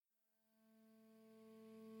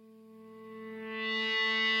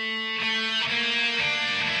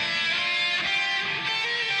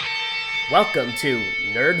Welcome to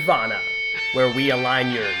Nerdvana, where we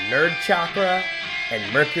align your nerd chakra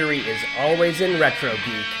and Mercury is always in Retro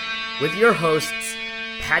Geek, with your hosts,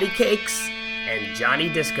 Patty Cakes and Johnny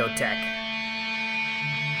Discotheque.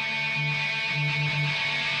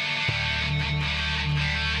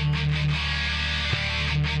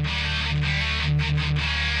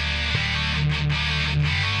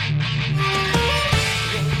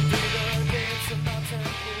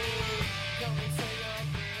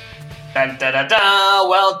 Dun, da, da, da.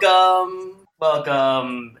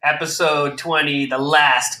 Welcome, episode 20, The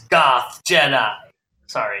Last Goth Jedi.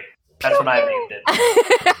 Sorry, that's what I named it.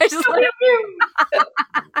 I just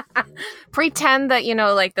pretend that,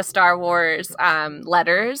 like the Star Wars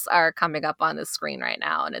letters are coming up on the screen right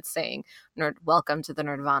now, and it's saying, welcome to the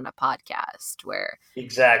Nerdvana podcast, where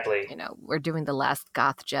Exactly. We're doing the Last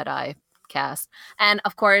Goth Jedi cast. And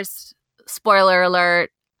of course, spoiler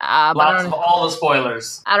alert, Lots of all the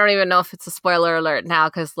spoilers. I don't even know if it's a spoiler alert now,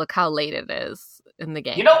 because look how late it is in the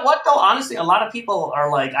game. You know what, though? Honestly, a lot of people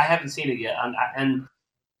are like, I haven't seen it yet. And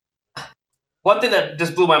one thing that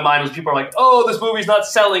just blew my mind was people are like, oh, this movie's not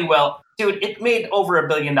selling well. Dude, it made over $1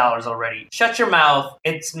 billion already. Shut your mouth.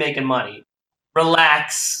 It's making money.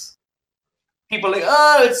 Relax. People are like,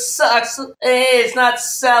 oh, it sucks. It's not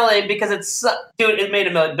selling because it's... Dude, it made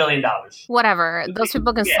 $1 billion. Whatever. Those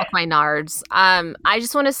people can suck my nards. I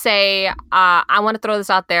just want to say, I want to throw this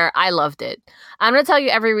out there. I loved it. I'm going to tell you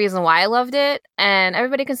every reason why I loved it, and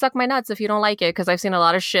everybody can suck my nuts if you don't like it, because I've seen a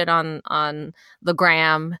lot of shit on the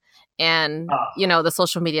gram and, the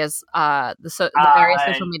social medias, the various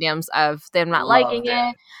social mediums of them not liking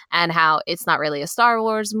it, and how it's not really a Star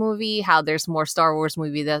Wars movie, how there's more Star Wars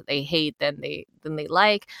movie that they hate than they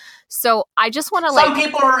like. So I just want to Some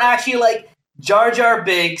people are actually like, Jar Jar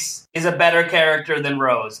Binks is a better character than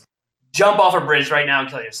Rose. Jump off a bridge right now and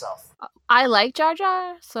kill yourself. I like Jar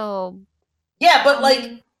Jar, so... Yeah, but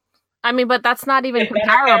but that's not even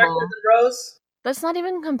comparable. Than Rose? That's not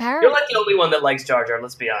even comparable. You're like the only one that likes Jar Jar,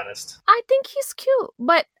 let's be honest. I think he's cute,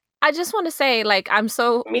 but I just want to say, I'm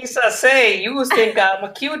so... Misa say, you think I'm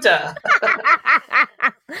a cuter.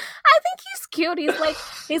 I think he's cute.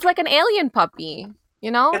 He's like an alien puppy,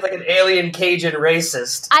 He's like an alien Cajun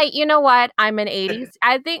racist. You know what? I'm an 80s.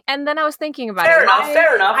 I think, and then I was thinking about fair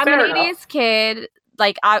enough. I'm an 80s kid.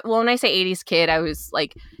 When I say 80s kid, I was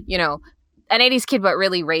an 80s kid, but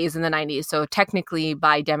really raised in the 90s. So technically,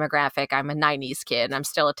 by demographic, I'm a 90s kid. And I'm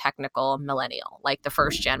still a technical millennial, like the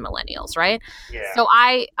first gen millennials, right? Yeah. So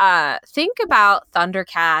I think about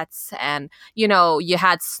Thundercats, and you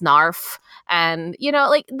had Snarf, and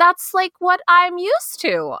that's what I'm used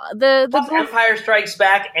to. The Empire Strikes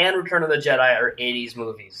Back and Return of the Jedi are 80s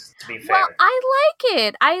movies. To be fair, well, I like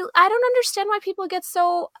it. I don't understand why people get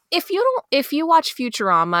so... If you watch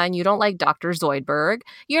Futurama and you don't like Dr. Zoidberg,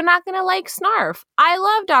 you're not gonna like Snarf. I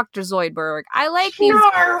love Dr. Zoidberg. I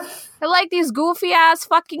like these goofy ass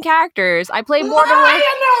fucking characters. I play Borderlands.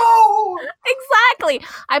 Exactly.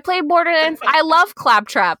 I play Borderlands. I love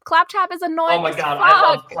Claptrap. Claptrap is annoying. Oh my god, I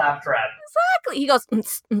love Claptrap. Exactly. He goes.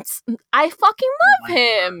 I fucking love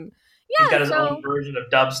him. Yeah. He's got his own version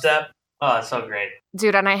of dubstep. Oh, it's so great.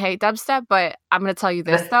 Dude, and I hate dubstep, but I'm gonna tell you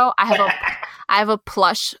this though. I have a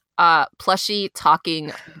plushie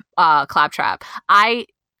talking Claptrap. I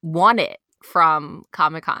won it from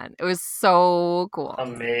Comic-Con. It was so cool.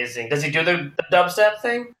 Amazing. Does he do the dubstep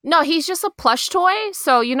thing? No, he's just a plush toy.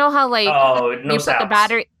 So you know how no you sounds. put the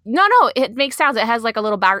battery. No, it makes sounds. It has a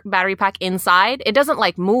little battery pack inside. It doesn't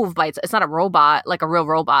move by it's not a robot, like a real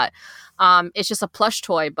robot. It's just a plush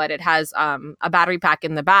toy, but it has a battery pack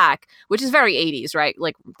in the back, which is very 80s, right?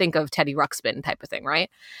 Think of Teddy Ruxpin type of thing, right?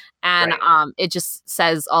 And right. It just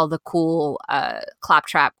says all the cool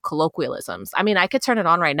Claptrap colloquialisms. I mean, I could turn it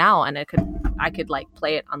on right now, and I could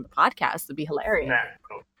play it on the podcast. It'd be hilarious. Yeah,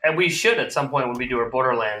 cool. And we should at some point when we do our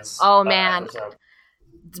Borderlands. Oh man! Episode.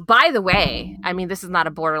 By the way, I mean, this is not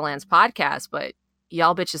a Borderlands podcast, but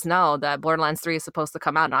y'all bitches know that Borderlands 3 is supposed to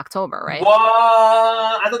come out in October, right? What?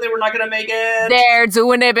 I thought they were not going to make it. They're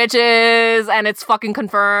doing it, bitches, and it's fucking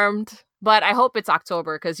confirmed. But I hope it's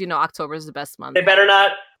October, because, October is the best month. They better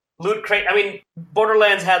not loot crate. I mean,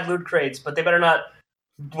 Borderlands had loot crates, but they better not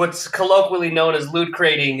what's colloquially known as loot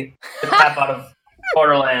crating the crap out of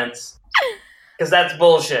Borderlands. Because that's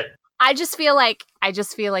bullshit. I just feel like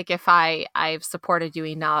if I've supported you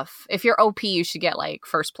enough, if you're OP, you should get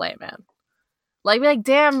first play, man. Be like,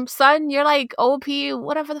 damn, son, you're OP,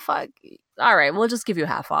 whatever the fuck. All right, we'll just give you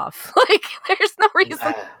half off. There's no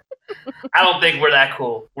reason. I don't think we're that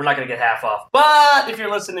cool. We're not going to get half off. But if you're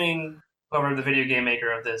listening, whoever the video game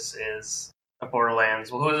maker of this is,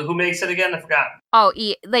 Borderlands. Well, who makes it again? I forgot. Oh,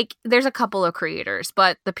 like there's a couple of creators,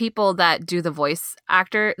 but the people that do the voice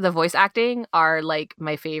acting are like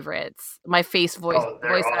my favorites. My voice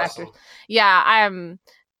They're actors. awesome. Yeah, I'm.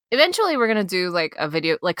 Eventually, we're gonna do like a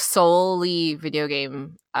video, like solely video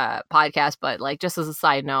game podcast. But like, just as a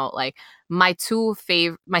side note, like my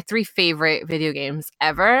three favorite video games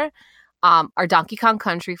ever are Donkey Kong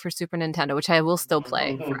Country for Super Nintendo, which I will still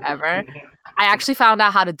play forever. I actually found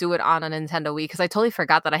out how to do it on a Nintendo Wii because I totally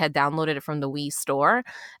forgot that I had downloaded it from the Wii store.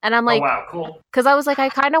 And I'm Oh like, wow, cool. because I was like, I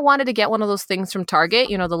kind of wanted to get one of those things from Target,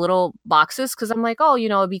 you know, the little boxes, because I'm like, oh, you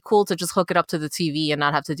know, it'd be cool to just hook it up to the TV and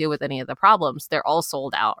not have to deal with any of the problems. They're all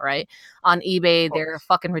sold out, right? On eBay, they're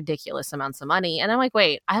fucking ridiculous amounts of money. And I'm like,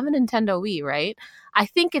 wait, I have a Nintendo Wii, right? I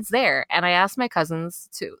think it's there. And I asked my cousins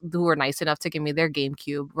who were nice enough to give me their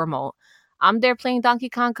GameCube remote. I'm there playing Donkey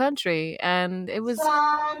Kong Country, and it was.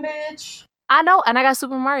 Bitch. I know, and I got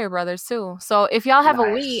Super Mario Brothers too. So if y'all have a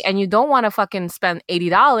Wii and you don't want to fucking spend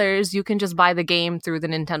 $80, you can just buy the game through the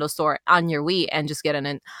Nintendo store on your Wii and just get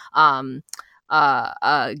a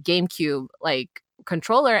GameCube like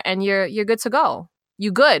controller, and you're good to go.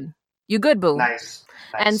 You good, boo. Nice.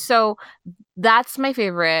 And so that's my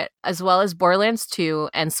favorite, as well as Borderlands 2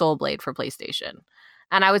 and Soul Blade for PlayStation.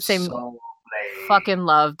 And I would say fucking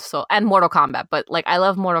loved and Mortal Kombat, but like I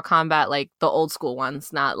love Mortal Kombat, like the old school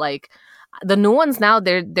ones, not like the new ones. Now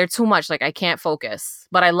they're too much, like I can't focus,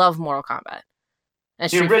 but I love Mortal Kombat.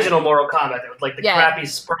 And the original Mortal Kombat with like the crappy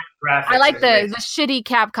sprite graphics. I like the shitty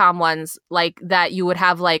Capcom ones, like that you would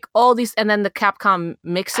have like all these, and then the Capcom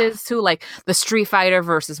mixes too, like the Street Fighter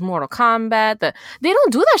versus Mortal Kombat. They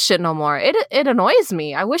don't do that shit no more. It annoys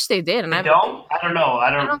me. I wish they did. And I don't know. I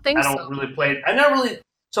don't really play. I never really.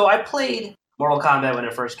 So I played Mortal Kombat when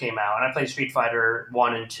it first came out, and I played Street Fighter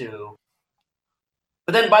 1 and 2.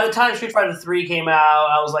 But then by the time Street Fighter 3 came out,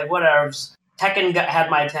 I was like, whatever. Tekken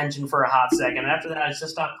had my attention for a hot second. And after that, I just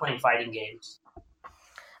stopped playing fighting games.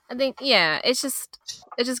 I think, yeah, it just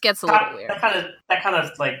gets a little weird. That kind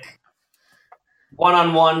of like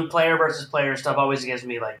one-on-one player versus player stuff always gives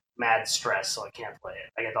me like mad stress, so I can't play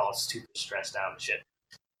it. I get all super stressed out and shit.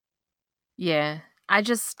 Yeah, I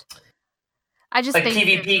just like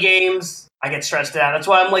PvP games, I get stressed out. That's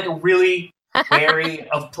why I'm like really wary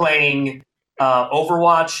of playing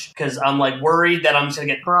Overwatch, because I'm like worried that I'm just gonna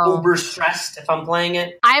get uber stressed if I'm playing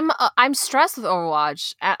it. I'm stressed with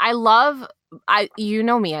Overwatch. You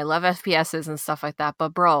know me, I love FPSs and stuff like that,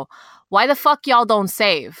 but bro, why the fuck y'all don't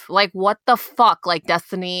save? Like, what the fuck? Like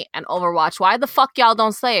Destiny and Overwatch, why the fuck y'all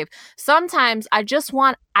don't save? Sometimes I just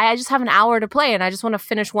have an hour to play and I just want to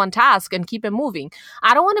finish one task and keep it moving.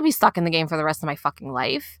 I don't want to be stuck in the game for the rest of my fucking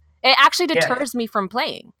life. It actually deters me from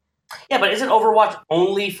playing. Yeah, but isn't Overwatch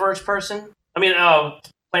only first person? I mean,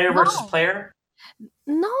 player versus player?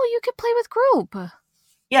 No, you could play with group.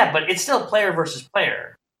 Yeah, but it's still player versus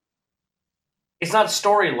player. It's not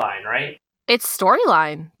storyline, right? It's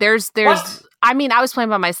storyline. There's what? I mean, I was playing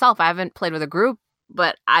by myself. I haven't played with a group,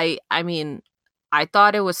 but I mean, I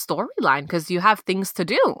thought it was storyline because you have things to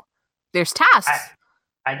do. There's tasks.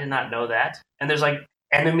 I did not know that. And there's like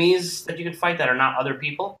enemies that you can fight that are not other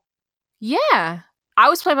people? Yeah. I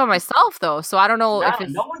was playing by myself though, so I don't know if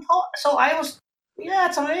it's... No one told. So I was... Yeah,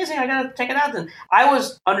 it's amazing. I gotta check it out then. I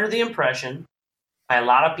was under the impression by a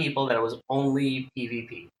lot of people that it was only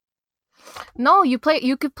PvP. No, you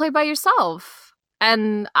could play by yourself.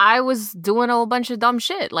 And I was doing a whole bunch of dumb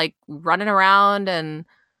shit, like running around and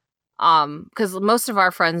because most of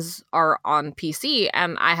our friends are on PC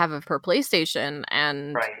and I have it per PlayStation,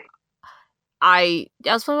 and right. I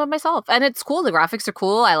was playing by myself, and it's cool. The graphics are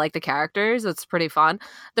cool. I like the characters. It's pretty fun.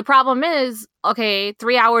 The problem is, okay,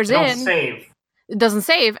 3 hours in, it doesn't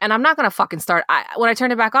save, and I'm not gonna fucking start. When I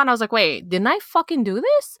turned it back on, I was like, wait, didn't I fucking do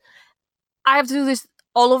this? I have to do this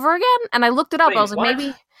all over again. And I looked it up. I was like, what?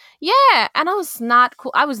 Maybe, yeah. And I was not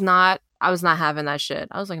cool. I was not having that shit.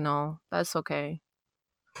 I was like, no, that's okay.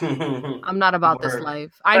 I'm not about this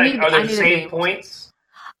life. Are there save points?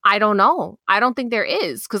 I don't know. I don't think there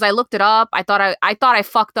is, because I looked it up. I thought I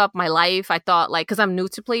fucked up my life. I thought, like, because I'm new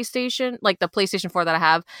to PlayStation, like the PlayStation 4 that I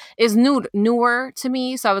have is newer to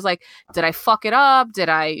me. So I was like, did I fuck it up? Did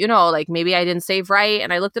I, like maybe I didn't save right?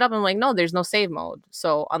 And I looked it up and I'm like, no, there's no save mode.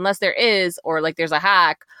 So unless there is, or like there's a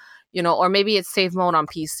hack, or maybe it's save mode on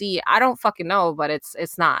PC. I don't fucking know, but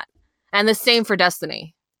it's not. And the same for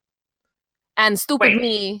Destiny. And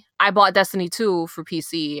me, I bought Destiny 2 for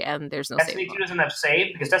PC, and there's no save. Destiny 2 doesn't have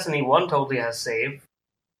save, because Destiny 1 totally has save.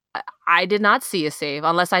 I did not see a save,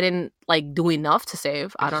 unless I didn't do enough to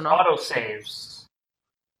save. I don't know. Auto saves.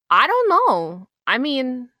 I don't know. I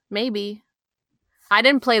mean, maybe. I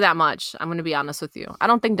didn't play that much. I'm going to be honest with you. I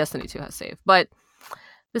don't think Destiny 2 has save, but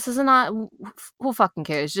this is not. Who fucking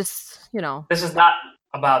cares? Just, This is not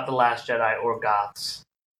about The Last Jedi or goths.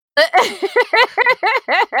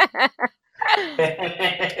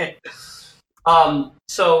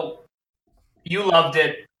 So you loved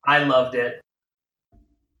it. I loved it.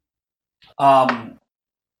 I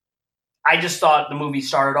just thought the movie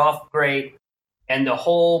started off great, and the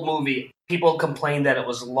whole movie, people complained that it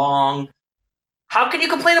was long. How can you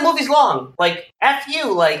complain a movie's long? Like, F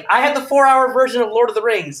you. Like, I had the 4-hour version of Lord of the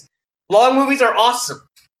Rings. Long movies are awesome.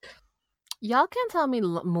 Y'all can't tell me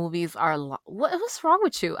movies are long. What's wrong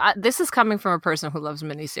with you? This is coming from a person who loves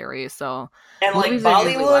miniseries, so... And, like,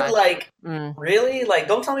 Bollywood, like, really? Like,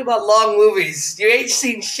 don't tell me about long movies. You ain't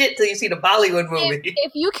seen shit till you see the Bollywood movie.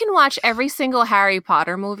 If you can watch every single Harry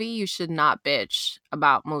Potter movie, you should not bitch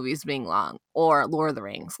about movies being long or Lord of the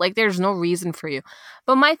Rings. Like, there's no reason for you.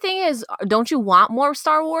 But my thing is, don't you want more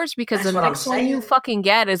Star Wars? Because the next one you fucking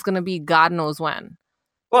get is going to be God knows when.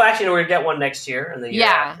 Well, actually, we're going to get one next year and the year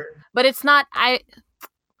after. But it's not. I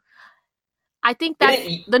think that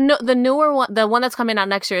the newer one, the one that's coming out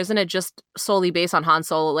next year, isn't it just solely based on Han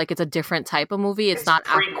Solo? Like, it's a different type of movie. It's not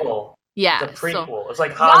a prequel. Yeah, it's a prequel. So, it's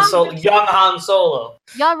like Han Solo, young Han Solo.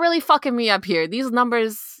 Y'all really fucking me up here. These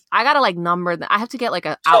numbers, I gotta like number them. I have to get like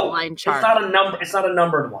an outline chart. It's not a number. It's not a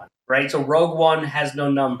numbered one, right? So Rogue One has no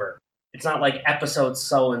number. It's not like episode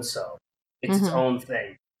so and so. It's its own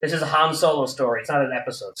thing. This is a Han Solo story. It's not an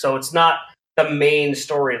episode. So it's not the main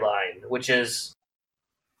storyline, which is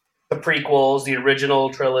the prequels, the original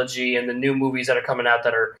trilogy, and the new movies that are coming out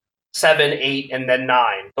that are 7, 8, and then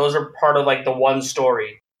 9. Those are part of like the one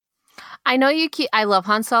story. I know I love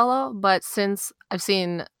Han Solo, but since I've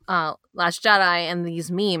seen Last Jedi and these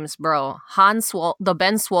memes, bro, the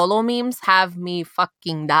Ben Swallow memes have me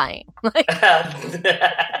fucking dying. Like,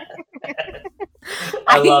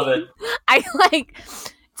 I love it. I like...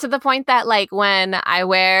 To the point that, like, when I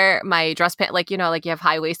wear my dress pants, like, you have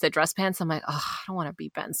high-waisted dress pants, I'm like, oh, I don't want to be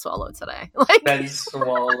Ben Swallow today. Like, Ben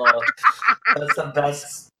Swallow. That's the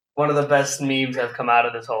best, one of the best memes that have come out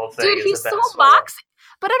of this whole thing. Dude, he's so boxy.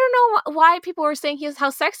 But I don't know why people were saying how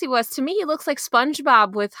sexy he was. To me, he looks like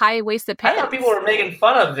SpongeBob with high-waisted pants. I thought people were making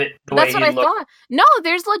fun of it. That's what I thought. No,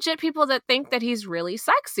 there's legit people that think that he's really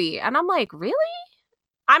sexy. And I'm like, really?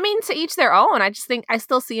 I mean, to each their own. I just think I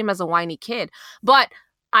still see him as a whiny kid. But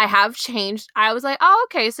I have changed. I was like, oh,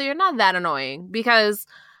 okay, so you're not that annoying, because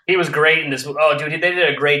he was great in this movie. Oh, dude, they did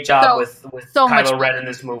a great job with Kylo Ren in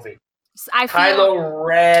this movie. Kylo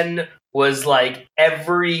Ren was like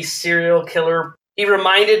every serial killer. He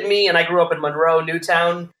reminded me, and I grew up in Monroe,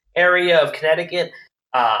 Newtown area of Connecticut.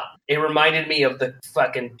 It reminded me of the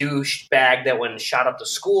fucking douchebag that went and shot up the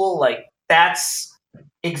school. Like, that's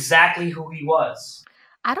exactly who he was.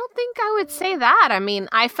 I don't think I would say that. I mean,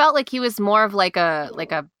 I felt like he was more of like a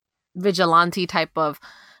vigilante type of,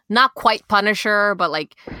 not quite Punisher, but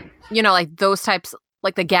like, like those types,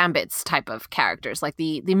 like the Gambits type of characters, like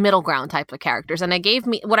the middle ground type of characters. And it gave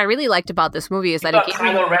me, what I really liked about this movie is that it gave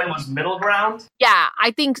Kylo Ren was middle ground? Yeah,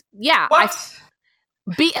 I think, yeah. What?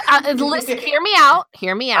 Listen, hear me out. I'll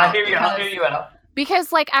hear you out.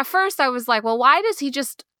 Because, like, at first I was like, well, why does he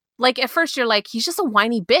just... Like, at first you're like, he's just a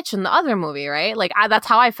whiny bitch in the other movie, right? Like, that's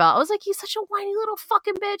how I felt. I was like, he's such a whiny little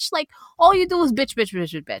fucking bitch. Like, all you do is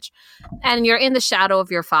bitch. And you're in the shadow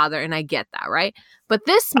of your father, and I get that, right? But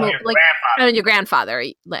this movie, like, and your grandfather,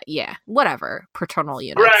 yeah, whatever, paternal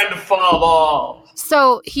unit. Grandfather.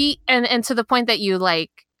 So he, and to the point that you,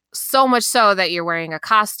 like, so much so that you're wearing a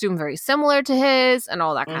costume very similar to his and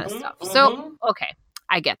all that kind of stuff. So, okay,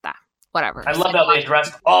 I get that. Whatever. I love how they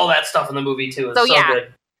addressed all that stuff in the movie, too. It's so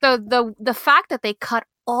good. So the fact that they cut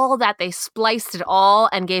all that, they spliced it all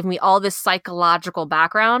and gave me all this psychological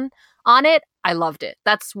background on it, I loved it.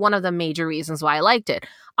 That's one of the major reasons why I liked it.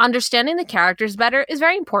 Understanding the characters better is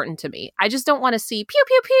very important to me. I just don't want to see pew,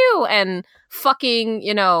 pew, pew and fucking,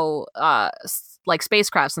 like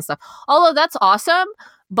spacecrafts and stuff. Although that's awesome,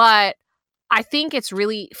 but I think it's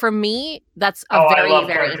really, for me, that's very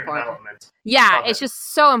important. Yeah, it's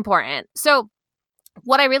just so important. So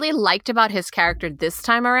what I really liked about his character this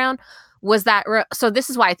time around was that, so this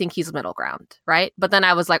is why I think he's middle ground, right? But then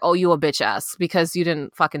I was like, oh, you a bitch ass because you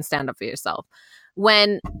didn't fucking stand up for yourself.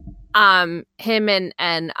 When him and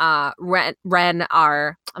Ren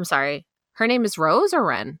are, I'm sorry, her name is Rose or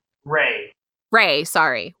Ren? Ray,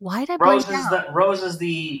 sorry. Why did I Rose is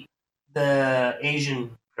the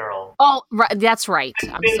Asian girl. Oh, right, that's right.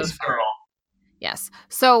 Finn's girl. Yes.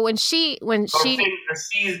 So when she we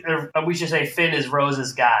should say Finn is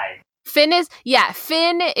Rose's guy. Finn is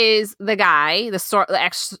the guy, the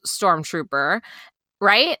ex-stormtrooper,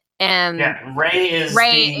 right? And Rey is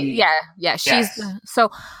she's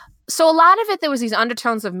so a lot of it, there was these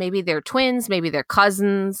undertones of maybe they're twins, maybe they're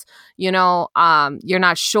cousins, you're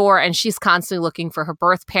not sure. And she's constantly looking for her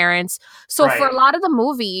birth parents. So for a lot of the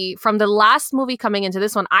movie, from the last movie coming into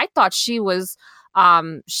this one, I thought she was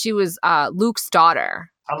Luke's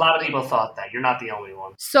daughter. A lot of people thought that. You're not the only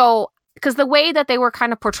one. So, because the way that they were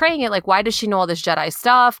kind of portraying it, like, why does she know all this Jedi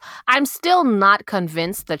stuff? I'm still not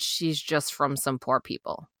convinced that she's just from some poor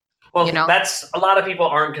people. Well, that's a lot of people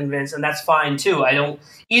aren't convinced, and that's fine too.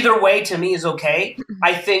 Either way to me is okay.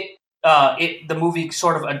 I think the movie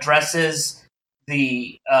sort of addresses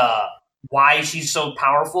the why she's so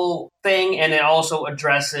powerful thing, and it also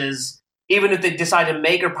addresses, even if they decide to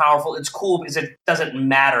make her powerful, it's cool because it doesn't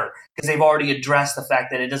matter, because they've already addressed the fact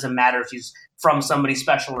that it doesn't matter if she's from somebody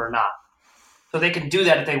special or not. So they can do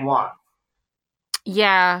that if they want.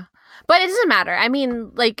 Yeah. But it doesn't matter. I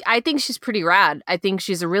mean, like, I think she's pretty rad. I think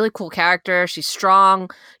she's a really cool character. She's strong.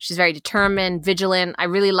 She's very determined, vigilant. I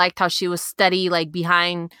really liked how she was steady, like,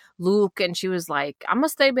 behind Luke. And she was like, I'm going to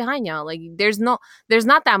stay behind y'all. Like, there's not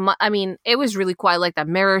that much. I mean, it was really cool. I like that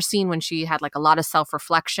mirror scene when she had, like, a lot of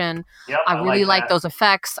self-reflection. Yep, I really like those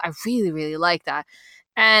effects. I really, really like that.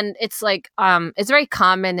 And it's like, it's very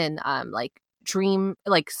common in, like, dream,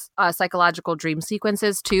 like, psychological dream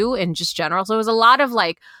sequences, too, in just general. So it was a lot of,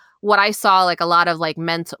 like, what I saw, like a lot of like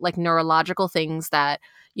mental, like neurological things that,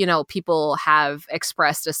 people have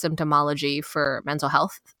expressed as symptomology for mental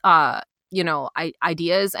health,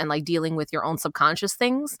 ideas and like dealing with your own subconscious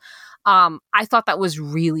things. I thought that was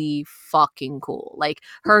really fucking cool. Like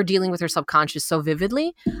her dealing with her subconscious so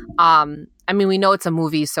vividly. I mean, we know it's a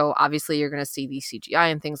movie, so obviously you're going to see the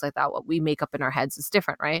CGI and things like that. What we make up in our heads is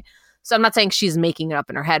different, right? So I'm not saying she's making it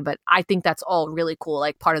up in her head, but I think that's all really cool,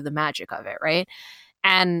 like part of the magic of it, right?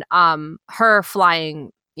 And her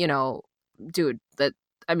flying, dude,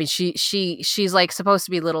 she's like supposed to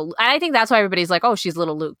be little. And I think that's why everybody's like, oh, she's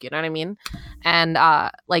little Luke, you know what I mean? And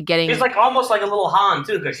like getting, she's like almost like a little Han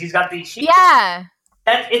too, because she's got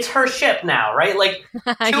it's her ship now, right? Like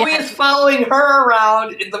Chewie is following her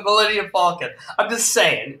around in the Millennium Falcon. I'm just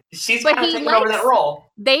saying, she's kind of taking over that role.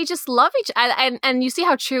 They just love each other, and you see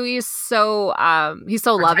how Chewie is so he's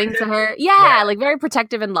so loving to her. Yeah, like very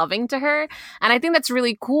protective and loving to her, and I think that's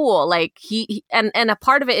really cool. Like he and a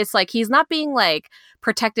part of it is like he's not being like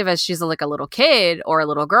protective as she's like a little kid or a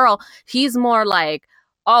little girl. He's more like,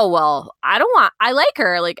 oh, well, I like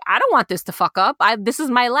her. Like, I don't want this to fuck up. This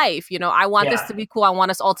is my life. I want this to be cool. I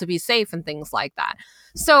want us all to be safe and things like that.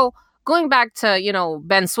 So going back to,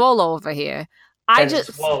 Ben Swallow over here,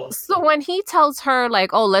 so when he tells her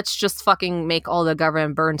like, oh, let's just fucking make all the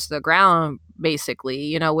government burn to the ground,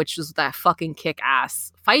 basically, which was that fucking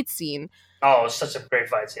kick-ass fight scene. Oh, it's such a great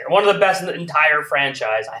fight scene. One of the best in the entire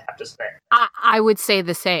franchise, I have to say. I would say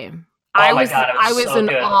the same. I was so in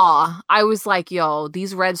good. awe. I was like, yo,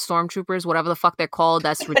 these red stormtroopers, whatever the fuck they're called,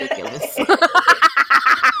 that's ridiculous.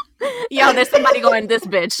 Yo, there's somebody going, this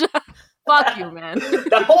bitch. Fuck you, man.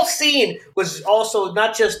 The whole scene was also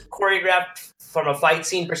not just choreographed from a fight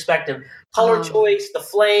scene perspective. Color choice, the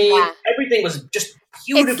flame, everything was just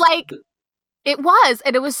beautiful. It's like, it was,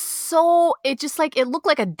 and it was so, it just like, it looked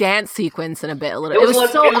like a dance sequence in a bit. It was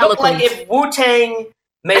so eloquent. It looked like if Wu-Tang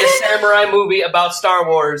made a samurai movie about Star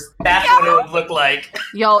Wars, that's what it would look like.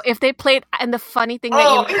 Yo, if they played, and the funny thing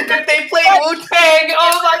if they played Wu-Tang,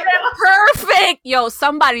 oh my god, perfect. Yo,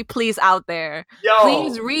 somebody please out there,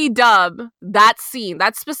 please redub that scene,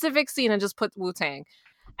 that specific scene, and just put Wu-Tang.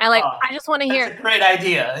 And like, I just want to hear. It's a great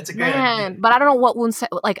idea. It's a great idea. But I don't know what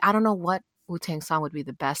I don't know what Wu-Tang song would be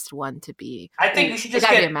the best one to be. I think you should just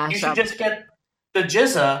get the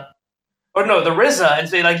Jizza. Or no, the RZA, and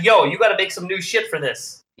say like, yo, you gotta make some new shit for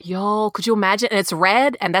this. Yo, could you imagine? And it's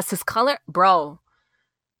red, and that's his color? Bro,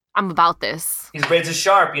 I'm about this. He's razor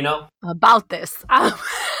sharp, About this.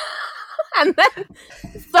 And then,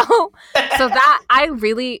 so that,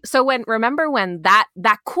 remember when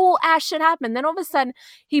that cool ass shit happened, then all of a sudden,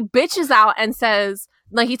 he bitches out and says,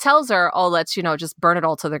 like, he tells her, oh, let's, just burn it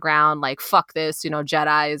all to the ground. Like, fuck this,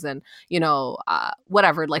 Jedis and,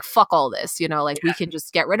 whatever, like, fuck all this, we can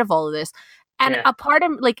just get rid of all of this. And a part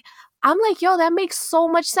of, like, I'm like, yo, that makes so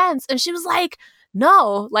much sense. And she was like,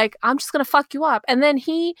 no, like, I'm just going to fuck you up. And then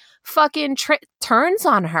he fucking turns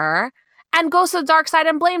on her and goes to the dark side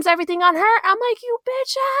and blames everything on her. I'm like, you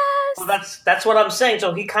bitch ass. Well, that's what I'm saying.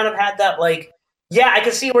 So he kind of had that, like, yeah, I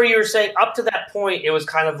can see where you were saying up to that point, it was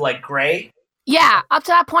kind of like gray. Yeah, up to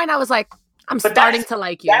that point, I was like, I'm starting to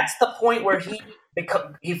like you. That's the point where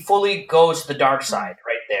he fully goes to the dark side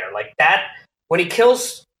right there. Like that, when he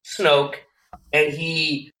kills Snoke, and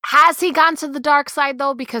he has he gone to the dark side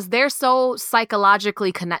though? Because they're so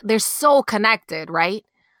psychologically they're so connected, right?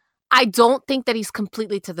 I don't think that he's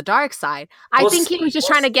completely to the dark side. I think he was just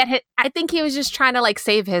trying to get hit. I think he was just trying to like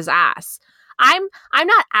save his ass. I'm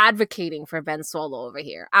not advocating for Ben Solo over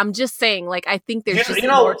here. I'm just saying, like, I think there's just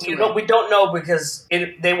more to it. We don't know because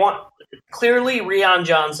they want clearly Rian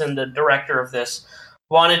Johnson, the director of this,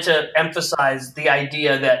 wanted to emphasize the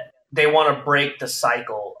idea that they want to break the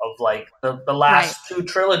cycle of like the last two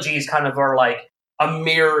trilogies kind of are like a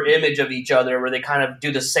mirror image of each other where they kind of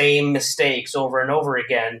do the same mistakes over and over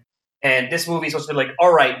again. And this movie is supposed to be like,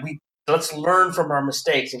 all right, let's learn from our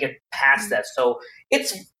mistakes and get past that. So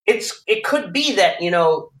it could be that,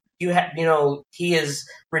 he is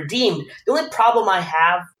redeemed. The only problem I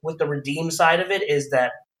have with the redeemed side of it is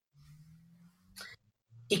that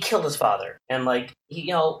he killed his father, and like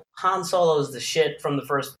Han Solo is the shit from the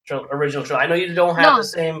first original trilogy. I know you don't have the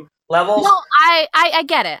same levels. No, I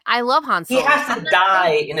get it. I love Han Solo. He has to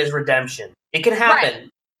die in his redemption. It can happen. Right.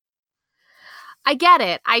 I get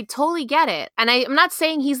it. I totally get it, and I'm not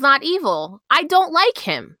saying he's not evil. I don't like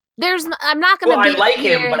him. I'm not gonna be. I like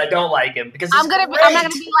him, but I don't like him because I'm not gonna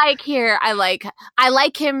be like here. I like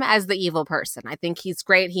him as the evil person. I think he's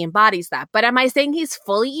great. He embodies that. But am I saying he's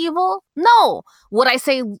fully evil? No. Would I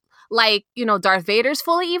say like Darth Vader's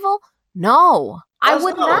fully evil? No, I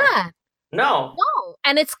would not. No.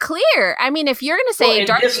 And it's clear. I mean, if you're gonna say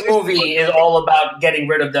this movie is all about getting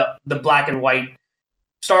rid of the black and white.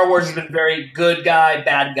 Star Wars has been very good guy,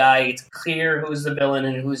 bad guy. It's clear who's the villain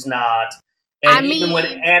and who's not. And even when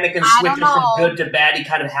Anakin switches from good to bad, he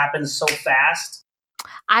kind of happens so fast.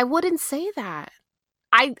 I wouldn't say that.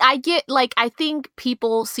 I get, like, I think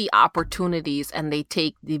people see opportunities and they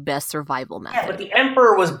take the best survival method. Yeah, but the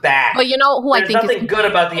Emperor was bad. But you know who I think nothing good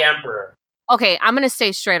about the Emperor. Okay, I'm going to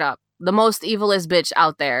say straight up. The most evilest bitch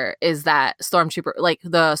out there is that stormtrooper, like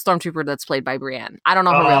the stormtrooper that's played by Brienne. I don't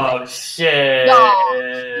know her real name. Oh, shit. No,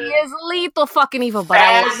 she is lethal fucking evil. But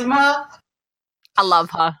Phasma? I love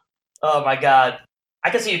her. Oh my god. I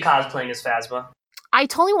can see you cosplaying as Phasma. I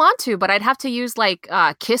totally want to, but I'd have to use like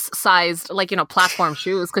Kiss-sized, like, platform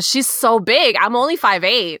shoes because she's so big. I'm only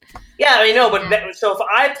 5'8". Yeah, I know, but so if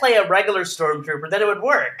I play a regular stormtrooper, then it would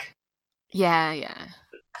work. Yeah.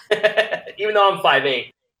 Even though I'm 5'8".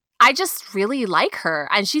 I just really like her,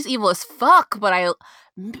 and she's evil as fuck, but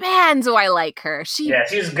man, do I like her. She's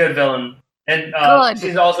a good villain. And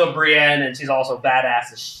she's also Brienne, and she's also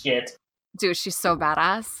badass as shit. Dude, she's so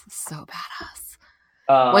badass. So badass.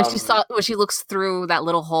 When she looks through that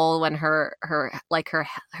little hole when her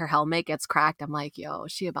helmet gets cracked, I'm like, yo,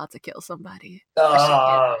 she about to kill somebody.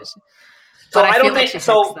 I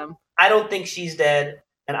don't think she's dead,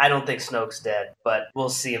 and I don't think Snoke's dead, but we'll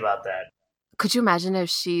see about that. Could you imagine if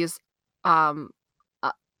she's, also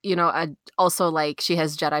like she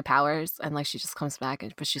has Jedi powers and like she just comes back,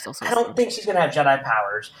 but she's also. I don't think she's gonna have Jedi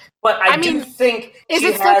powers, but I do think is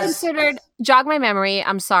it still considered? Jog my memory.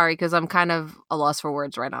 I'm sorry because I'm kind of a loss for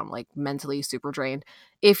words right now. I'm like mentally super drained.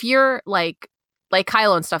 If you're like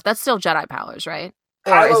Kylo and stuff, that's still Jedi powers, right?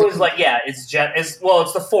 Kylo is like it's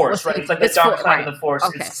the Force, right? It's like the dark side of the Force.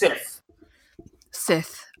 Okay. It's Sith.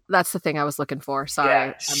 Sith. That's the thing I was looking for. Sorry,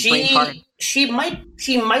 yeah. She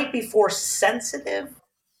might be Force sensitive,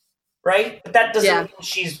 right? But that doesn't mean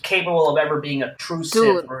she's capable of ever being a true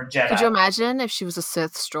Sith or a Jedi. Could you imagine if she was a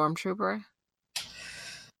Sith stormtrooper?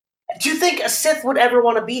 Do you think a Sith would ever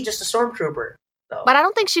want to be just a stormtrooper? Though? But I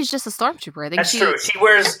don't think she's just a stormtrooper. I think that's true. She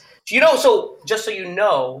wears, so just so you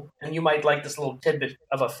know, and you might like this little tidbit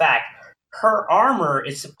of a fact, her armor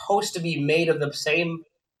is supposed to be made of the same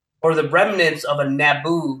or the remnants of a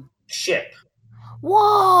Naboo ship.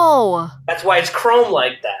 Whoa! That's why it's chrome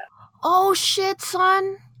like that. Oh shit,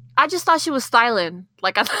 son! I just thought she was styling.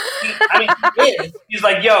 Like he is. He's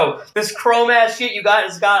like, yo, this chrome ass shit you got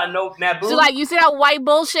has got a no Naboo. So like, you see that white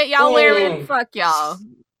bullshit y'all wearing? Fuck y'all.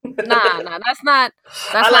 Nah, that's not.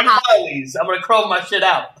 I like Harleys. I'm gonna chrome my shit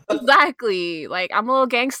out. Exactly. Like, I'm a little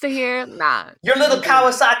gangster here. Nah. Your little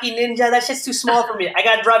Kawasaki Ninja, that shit's too small for me. I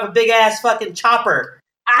gotta drive a big ass fucking chopper.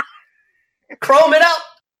 Chrome it up.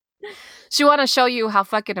 She want to show you how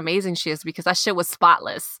fucking amazing she is because that shit was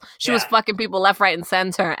spotless. She was fucking people left, right, and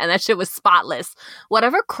center, and that shit was spotless.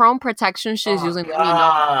 Whatever chrome protection she's using,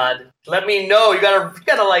 let me know. You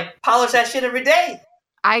gotta like polish that shit every day.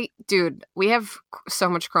 Dude, we have so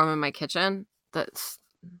much chrome in my kitchen. That's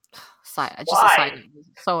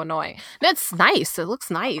so annoying. That's nice. It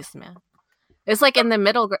looks nice, man. It's like in the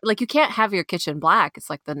middle. Like, you can't have your kitchen black. It's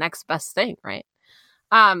like the next best thing, right?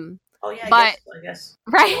 Oh yeah, I guess.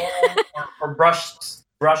 Right. or brushed.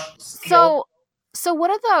 So what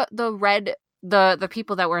are the red the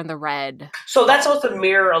people that were in the red. So that's supposed to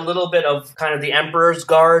mirror a little bit of kind of the Emperor's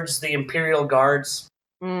guards, the Imperial guards,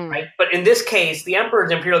 right? But in this case, the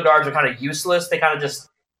Emperor's Imperial guards are kind of useless. They kind of just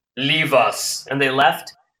leave us, and they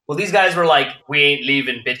left. Well, these guys were like, "We ain't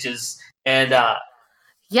leaving, bitches," and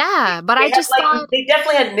yeah, but I just thought they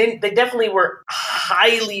definitely were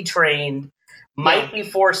highly trained. Might be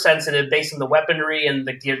force sensitive based on the weaponry and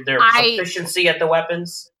their proficiency at the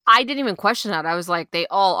weapons. I didn't even question that. I was like, they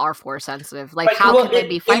all are force sensitive. Like, how can they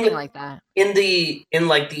be fighting like that? In the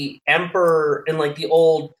Emperor, in like the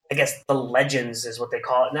old, I guess the Legends is what they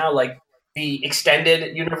call it now, like the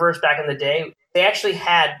extended universe back in the day, they actually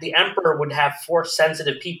had, the Emperor would have force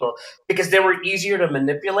sensitive people because they were easier to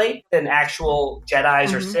manipulate than actual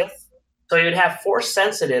Jedis or Sith. So he would have force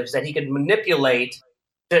sensitives that he could manipulate,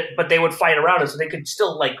 but they would fight around him, so they could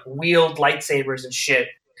still like wield lightsabers and shit.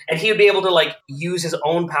 And he would be able to like use his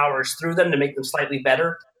own powers through them to make them slightly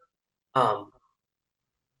better. So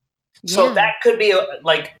that could be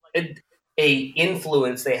a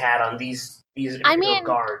influence they had on these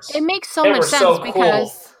guards. It makes so much sense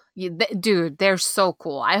because, dude, they're so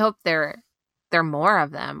cool. I hope they're more of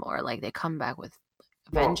them, or like they come back with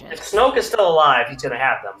vengeance. Well, if Snoke is still alive, he's gonna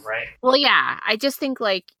have them, right? Well, yeah. I just think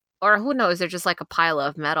like, or who knows? They're just like a pile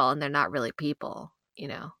of metal, and they're not really people. You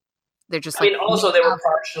know. They're just. I mean, also they were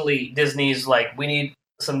partially Disney's. Like, we need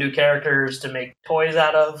some new characters to make toys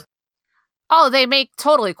out of. Oh, they make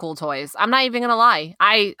totally cool toys. I'm not even gonna lie.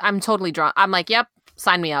 I'm totally drawn. I'm like, yep,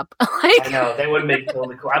 sign me up. I know they would make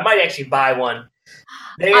totally cool. I might actually buy one.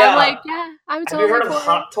 I'm like, yeah, I'm totally. Have you heard of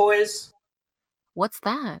Hot Toys? What's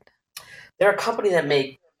that? They're a company that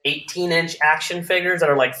make 18-inch action figures that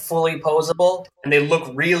are like fully posable, and they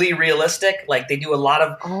look really realistic. Like they do a lot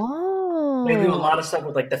of. They do a lot of stuff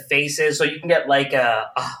with like the faces, so you can get like I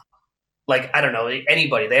don't know,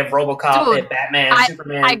 anybody. They have RoboCop, they have Batman,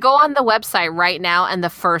 Superman. I go on the website right now, and the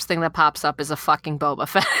first thing that pops up is a fucking Boba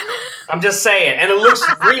Fett. I'm just saying, and it looks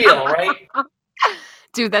real, right?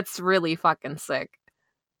 Dude, that's really fucking sick.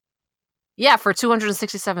 Yeah, for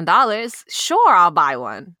 $267, sure, I'll buy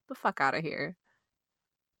one. The fuck out of here.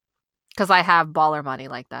 Because I have baller money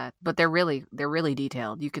like that, but they're really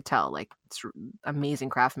detailed. You could tell, like, it's amazing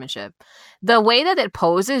craftsmanship. The way that it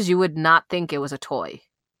poses, you would not think it was a toy.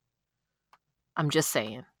 I'm just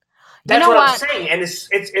saying. That's what I'm saying, and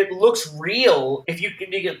it looks real. If you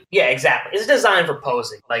yeah, exactly. It's designed for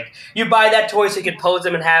posing. Like, you buy that toy so you can pose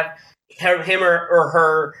them and have him or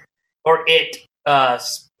her or it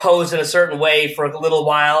pose in a certain way for a little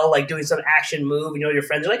while, like doing some action move. You know, your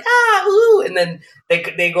friends are like, ooh, and then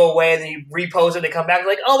they go away, and then you repose it. They come back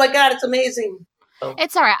like, oh my god, it's amazing. So,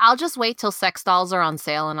 it's all right. I'll just wait till sex dolls are on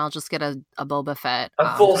sale, and I'll just get a Boba Fett,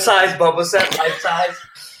 a full size Boba Fett, life size.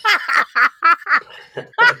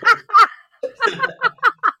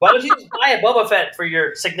 Why don't you just buy a Boba Fett for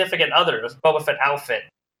your significant other? A Boba Fett outfit.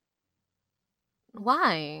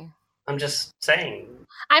 Why? I'm just saying.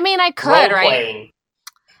 I mean, I could, right?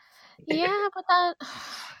 Yeah, but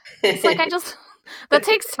it's like that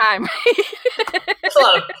takes time. That's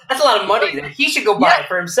a lot of money. He should go buy it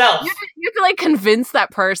for himself. You have to like convince that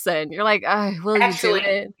person. You're like, will you do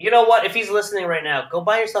it? You know what? If he's listening right now, go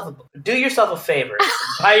buy yourself do yourself a favor.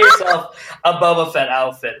 Buy yourself a Boba Fett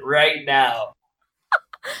outfit right now.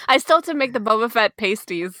 I still have to make the Boba Fett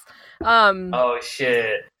pasties. Oh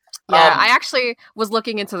shit. Yeah, I actually was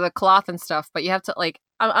looking into the cloth and stuff, but you have to like.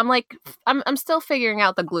 I'm still figuring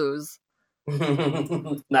out the glues.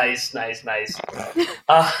 Nice.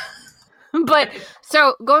 But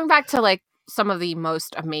so going back to like some of the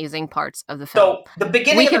most amazing parts of the film. So the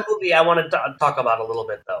beginning of the movie, I want to talk about a little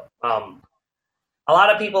bit though. A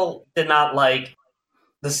lot of people did not like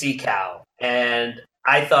the Sea Cow, and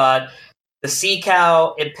I thought the Sea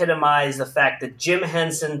Cow epitomized the fact that Jim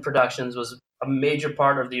Henson Productions was a major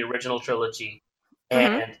part of the original trilogy,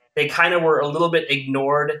 and they kind of were a little bit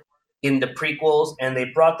ignored in the prequels, and they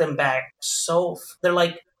brought them back. So they're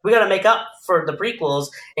like, we got to make up for the prequels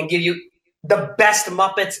and give you the best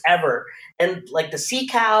Muppets ever. And like the Sea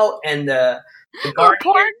Cow and the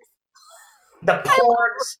Guardian, the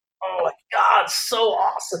Porgs. Oh my god, so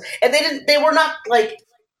awesome! And they were not like.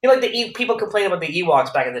 You know, like people complain about the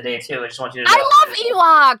Ewoks back in the day too. I just want you to know. I love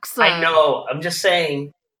Ewoks. I know. I'm just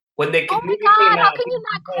saying when they. Oh my god! How can you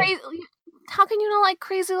not crazy? How can you not like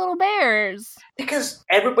crazy little bears? Because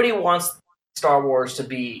everybody wants Star Wars to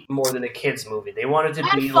be more than a kids movie. They want it to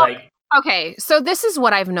be like. Okay, so this is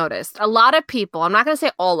what I've noticed. A lot of people, I'm not going to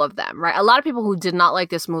say all of them, right? A lot of people who did not like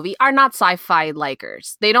this movie are not sci-fi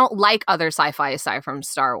likers. They don't like other sci-fi aside from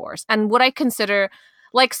Star Wars. And what I consider,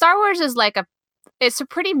 like, Star Wars is like it's a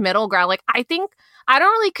pretty middle ground. Like, I think I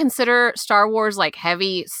don't really consider Star Wars like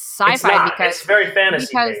heavy sci-fi because it's very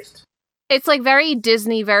fantasy based. It's like very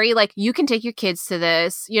Disney, very like you can take your kids to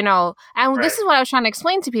this, you know. And this is what I was trying to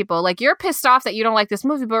explain to people. Like, you're pissed off that you don't like this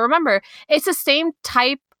movie, but remember, it's the same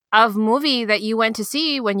type of movie that you went to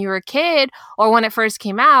see when you were a kid or when it first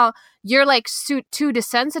came out. You're like too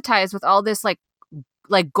desensitized with all this like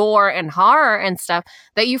gore and horror and stuff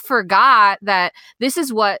that you forgot that this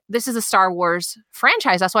is a Star Wars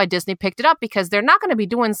franchise. That's why Disney picked it up, because they're not going to be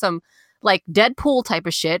doing some like Deadpool type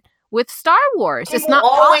of shit with Star Wars. People it's not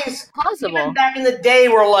always possible. Even back in the day,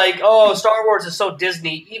 we're like, oh, Star Wars is so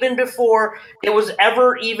Disney. Even before it was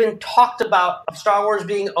ever even talked about Star Wars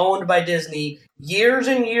being owned by Disney years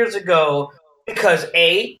and years ago, because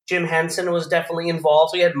Jim Henson was definitely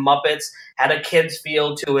involved. So you had Muppets, had a kids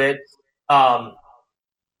feel to it.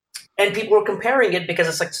 And people were comparing it because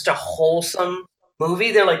it's like such a wholesome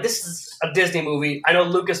movie. They're like, this is a Disney movie. I know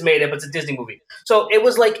Lucas made it, but it's a Disney movie. So it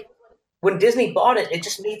was like, when Disney bought it, it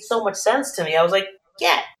just made so much sense to me. I was like,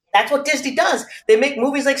 yeah, that's what Disney does. They make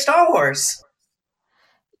movies like Star Wars.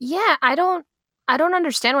 Yeah, I don't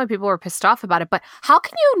understand why people were pissed off about it, but how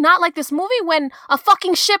can you not like this movie when a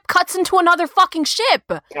fucking ship cuts into another fucking ship?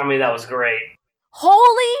 I mean, that was great.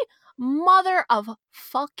 Holy mother of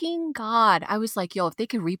fucking God. I was like, yo, if they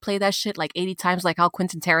could replay that shit like 80 times like how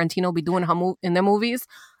Quentin Tarantino be doing in their movies,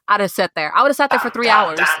 I'd have sat there. I would have sat there for 3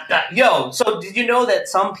 hours. Yo, so did you know that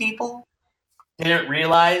some people didn't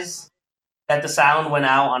realize that the sound went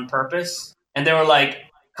out on purpose? And they were like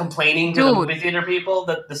complaining to the movie theater people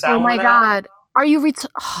that the sound went out? Oh my God. Are you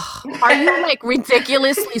like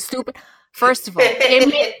ridiculously stupid? First of all, it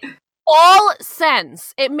made all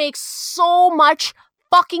sense. It makes so much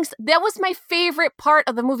fucking that was my favorite part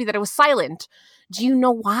of the movie, that it was silent. Do you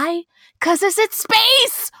know why? Because it's in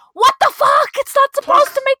space. What the fuck? It's not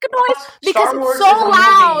supposed to make a noise because it's so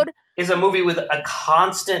loud. Is a movie with a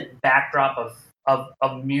constant backdrop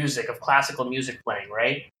of music, of classical music playing,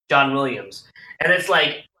 right? John Williams. And it's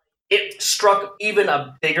like, it struck even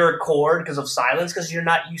a bigger chord because of silence, because you're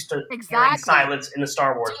not used to hearing silence in a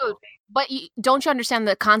Star Wars movie. But don't you understand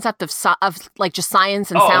the concept of like just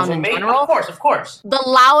science and sound in general? Of course. The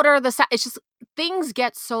louder the sound, it's just things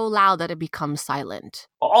get so loud that it becomes silent.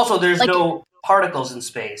 Also, there's like, no particles in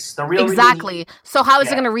space. The real reason, so how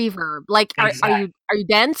is it going to reverb? Like, are you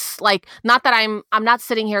dense? Like, not that I'm not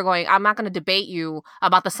sitting here going, I'm not going to debate you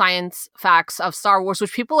about the science facts of Star Wars,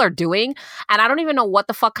 which people are doing, and I don't even know what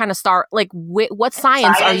the fuck kind of what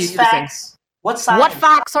science are you using? What science? What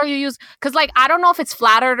facts are you using? Because, like, I don't know if it's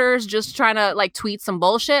flat earthers just trying to, like, tweet some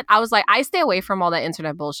bullshit. I was like, I stay away from all that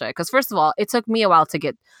internet bullshit. Because, first of all, it took me a while to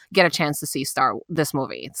get a chance to see this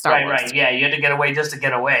movie, Star Wars. Right. Yeah, you had to get away just to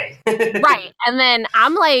get away. Right. And then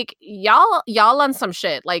I'm like, y'all on some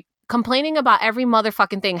shit. Like, complaining about every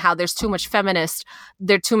motherfucking thing, how there's too much feminist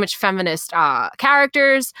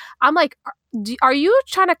characters. I'm like, are you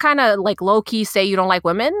trying to kind of, like, low-key say you don't like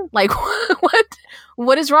women? Like,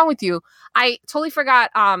 what is wrong with you? I totally forgot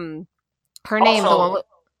her name. The one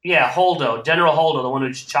Holdo, General Holdo, the one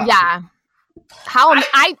who chopped. Yeah. How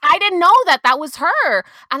I didn't know that was her,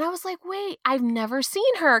 and I was like, wait, I've never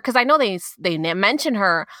seen her, because I know they mention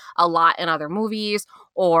her a lot in other movies,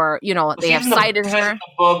 or they have cited her in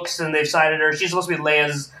the books, and they've cited her. She's supposed to be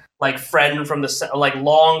Leia's like friend from the like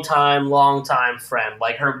long time friend,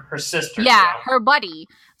 like her sister. Yeah, her buddy.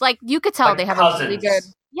 Like, you could tell like they have cousins. A really good.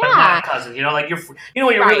 Yeah, but not cousins. Like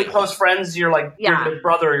when you're really close friends, you're like your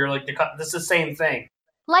brother. You're like this is the same thing.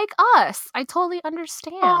 Like us, I totally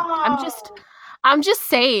understand. Oh. I'm just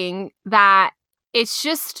saying that it's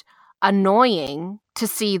just annoying to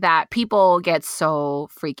see that people get so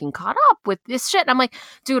freaking caught up with this shit. And I'm like,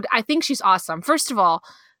 dude, I think she's awesome. First of all,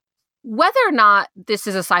 whether or not this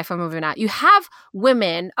is a sci-fi movie or not, you have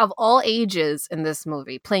women of all ages in this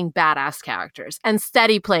movie playing badass characters and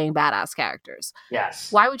steady playing badass characters.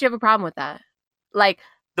 Yes. Why would you have a problem with that? Like,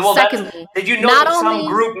 secondly, did you know that some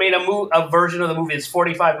group made a version of the movie that's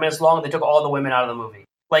 45 minutes long and they took all the women out of the movie?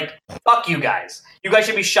 Like, fuck you guys. You guys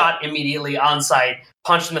should be shot immediately on site,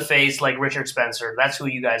 punched in the face like Richard Spencer. That's who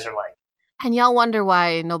you guys are like. And y'all wonder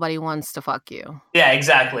why nobody wants to fuck you. Yeah,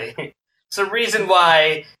 exactly. It's the reason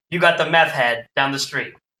why you got the meth head down the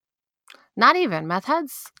street. Not even. Meth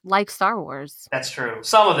heads like Star Wars. That's true.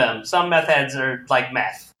 Some of them. Some meth heads are like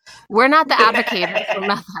meth. We're not the advocates for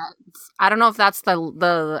meth heads. I don't know if that's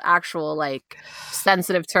the actual, like,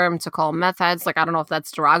 sensitive term to call meth heads. Like, I don't know if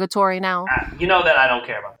that's derogatory now. You know that I don't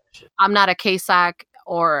care about that shit. I'm not a KSAC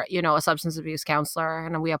or, a substance abuse counselor,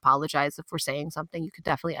 and we apologize if we're saying something. You could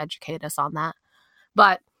definitely educate us on that.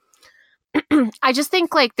 But I just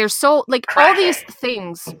think, like, there's so, like, all these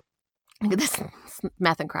things this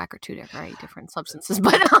meth and crack are two very different substances,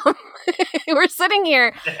 but we're sitting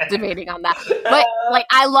here debating on that. But like,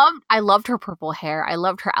 I loved her purple hair. I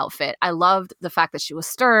loved her outfit. I loved the fact that she was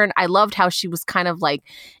stern. I loved how she was kind of like,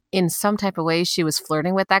 in some type of way, she was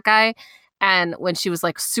flirting with that guy. And when she was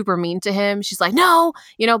like super mean to him, she's like, no,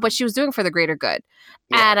 but she was doing for the greater good.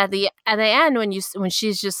 Yeah. And at the end, when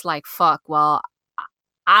she's just like, fuck, well,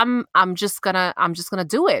 I'm just gonna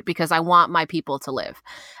do it because I want my people to live.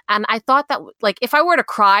 And I thought that, like, if I were to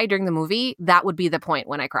cry during the movie, that would be the point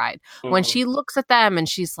when I cried. Mm-hmm. When she looks at them and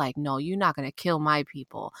she's like, no, you're not gonna kill my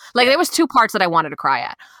people. Like, there was two parts that I wanted to cry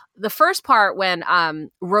at. The first part when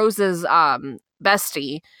Rose's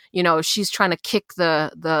bestie, she's trying to kick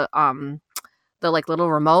the like little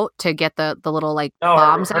remote to get the little like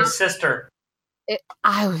bombs her sister.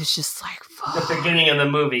 I was just like, fuck. The beginning of the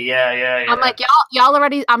movie, yeah. I'm like, y'all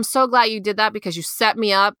already. I'm so glad you did that because you set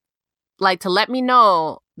me up, like, to let me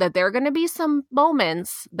know that there are going to be some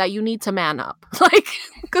moments that you need to man up, like,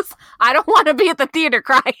 because I don't want to be at the theater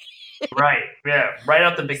crying. Right, yeah, right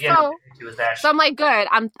out the beginning. So I'm like, good.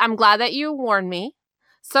 I'm glad that you warned me.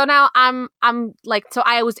 So now I'm like, so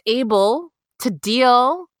I was able to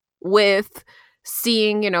deal with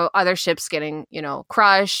seeing, other ships getting,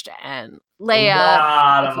 crushed and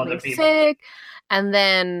Leia sick. And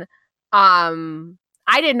then I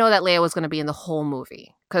didn't know that Leia was going to be in the whole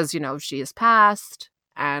movie because, she is passed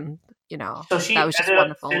and, so she that was just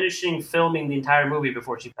wonderful. Finishing filming the entire movie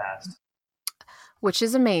before she passed. Which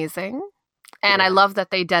is amazing. And yeah. I love that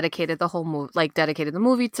they dedicated the whole movie, like dedicated the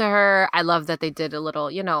movie to her. I love that they did a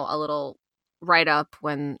little write up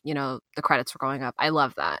when, the credits were going up. I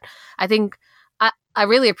love that. I think I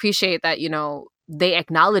really appreciate that, they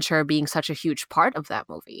acknowledge her being such a huge part of that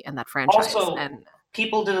movie and that franchise. Also, and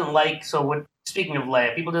people didn't like, speaking of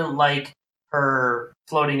Leia, people didn't like her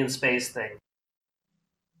floating in space thing.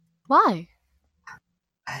 Why?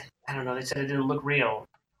 I don't know. They said it didn't look real.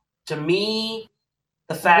 To me,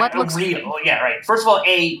 the fact of real. Oh, yeah, right. First of all,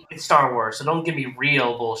 it's Star Wars, so don't give me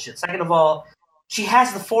real bullshit. Second of all, she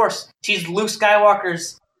has the Force. She's Luke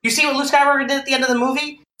Skywalker's. You see what Luke Skywalker did at the end of the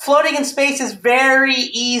movie? Floating in space is very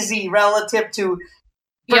easy relative to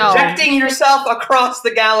projecting yourself across the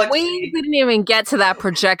galaxy. We didn't even get to that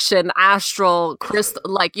projection, astral crystal.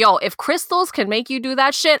 Like, if crystals can make you do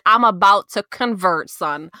that shit, I'm about to convert,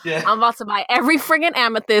 son. Yeah. I'm about to buy every friggin'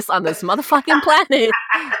 amethyst on this motherfucking planet.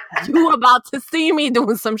 You about to see me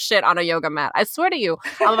doing some shit on a yoga mat. I swear to you,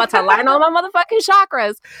 I'm about to align all my motherfucking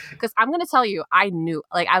chakras. Because I'm going to tell you, I knew,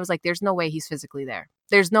 like, I was like, there's no way he's physically there.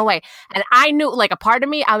 There's no way. And I knew, like, a part of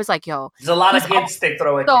me, I was like, there's a lot of hints they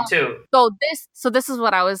throw at you, too. So this is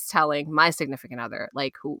what I was telling my significant other,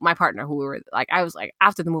 like, my partner, who we were, like, I was like,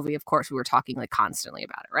 after the movie, of course, we were talking, like, constantly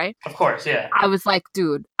about it, right? Of course, yeah. I was like,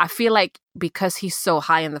 dude, I feel like because he's so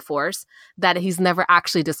high in the Force that he's never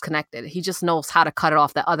actually disconnected. He just knows how to cut it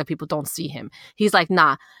off that other people don't see him. He's like,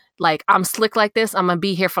 nah. Like, I'm slick like this. I'm going to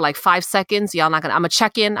be here for like 5 seconds. Y'all not going to, I'm going to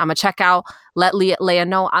check in. I'm going to check out. Let Leia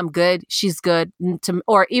know I'm good. She's good.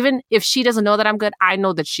 Or even if she doesn't know that I'm good, I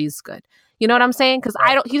know that she's good. You know what I'm saying? Because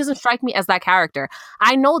he doesn't strike me as that character.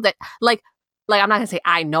 I know that, like I'm not going to say,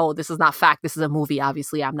 I know this is not fact. This is a movie.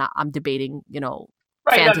 Obviously, I'm debating, right,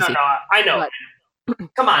 fantasy. No. I know. But,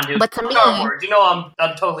 come on, dude. But to me, Star Wars,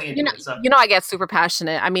 I'm totally into it. So. I get super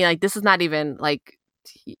passionate. I mean, like, this is not even like,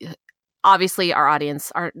 obviously, our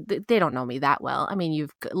audience they don't know me that well. I mean,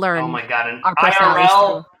 you've learned. Oh my god! And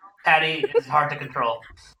IRL, Patty is hard to control.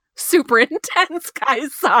 Super intense,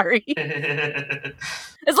 guys. Sorry.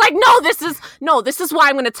 It's like, this is why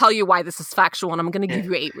I'm going to tell you why this is factual, and I'm going to give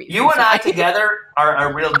you 8 reasons. You and I together are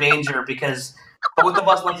a real danger because both of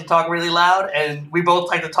us like to talk really loud, and we both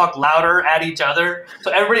like to talk louder at each other.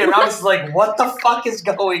 So everybody around us is like, "What the fuck is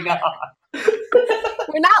going on?"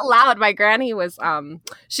 We're not loud. My granny was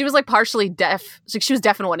she was like partially deaf. She was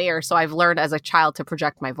deaf in one ear, so I've learned as a child to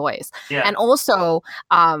project my voice. Yeah. And also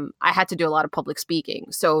I had to do a lot of public speaking.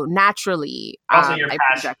 So naturally I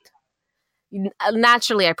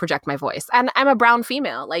project my voice. And I'm a brown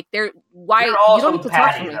female. Like you don't need to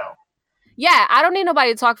talk for me. Though. Yeah, I don't need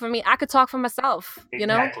nobody to talk for me. I could talk for myself,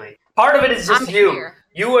 Exactly. Part of it is just you. Here.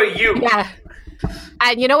 You are you. Yeah.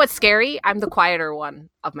 And you know what's scary? I'm the quieter one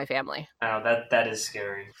of my family. Oh, that is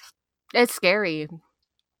scary. It's scary.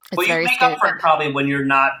 Well, you make up for it probably when you're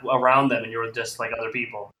not around them and you're just like other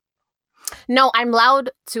people. No, I'm loud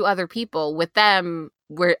to other people. With them,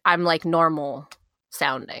 I'm like normal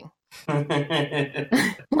sounding.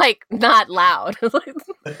 Like, not loud.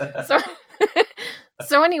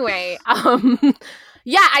 So anyway,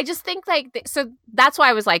 Yeah, I just think like so that's why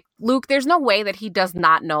I was like, Luke, there's no way that he does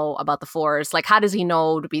not know about the Force. Like, how does he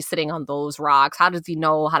know to be sitting on those rocks? How does he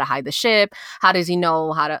know how to hide the ship? How does he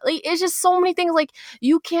know how to like it's just so many things like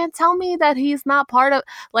you can't tell me that he's not part of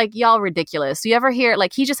like y'all ridiculous. You ever hear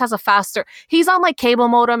like he just has a faster he's on like cable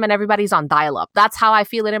modem and everybody's on dial up. That's how I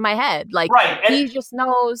feel it in my head. Like Right. he just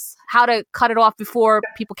knows how to cut it off before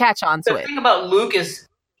people catch on to The it. thing about Luke is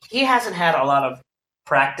he hasn't had a lot of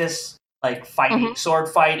practice, like fighting, sword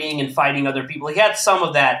fighting, and fighting other people. He had some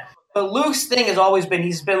of that, but Luke's thing has always been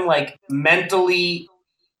he's been like mentally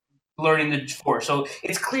learning the Force. So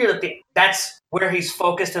it's clear that that's where he's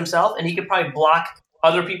focused himself, and he could probably block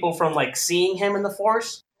other people from like seeing him in the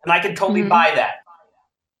Force, and I can totally buy that.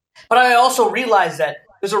 But I also realize that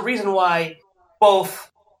there's a reason why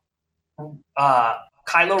both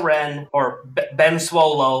Kylo Ren or Ben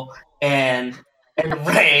Swolo and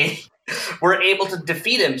Rey were able to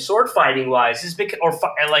defeat him sword fighting wise, or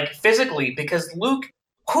like physically, because Luke,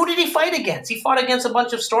 who did he fight against? He fought against a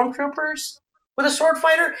bunch of stormtroopers with a sword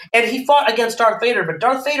fighter, and he fought against Darth Vader, but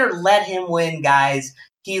Darth Vader let him win, guys.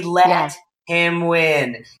 He let him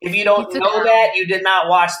win. If you don't know that, you did not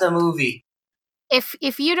watch the movie.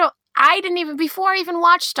 If you don't, I didn't even, before I even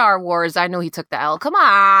watched Star Wars, I knew he took the L. Come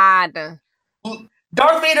on.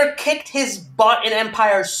 Darth Vader kicked his butt in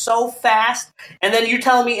Empire so fast, and then you're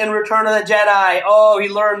telling me in Return of the Jedi, oh, he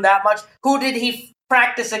learned that much? Who did he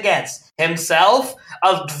practice against? Himself?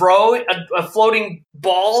 A floating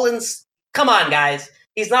ball? Come on, guys.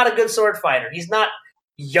 He's not a good sword fighter. He's not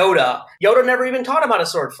Yoda. Yoda never even taught him how to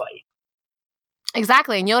sword fight.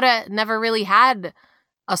 Exactly, and Yoda never really had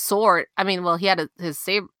a sword. I mean, well, he had his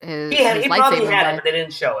saber. He probably had it, but they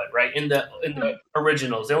didn't show it, right? In the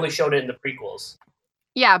originals. They only showed it in the prequels.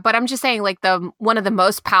 Yeah, but I'm just saying, like, one of the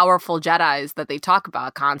most powerful Jedis that they talk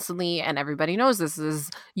about constantly, and everybody knows this, is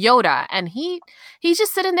Yoda. And he's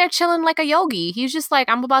just sitting there chilling like a yogi. He's just like,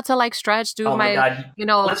 I'm about to, like, stretch, do my God.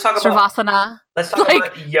 Savasana. Let's talk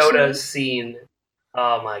about Yoda's scene.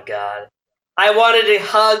 Oh, my God. I wanted to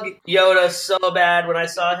hug Yoda so bad when I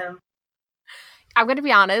saw him. I'm going to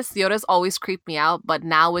be honest, Yoda's always creeped me out, but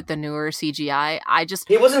now with the newer CGI, I just...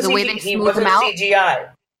 He wasn't CGI.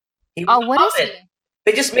 What is he?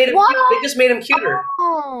 They just made him. They just made him cuter.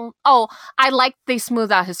 I like they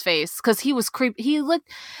smoothed out his face because he was creepy. He was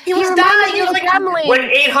dying. He was like, when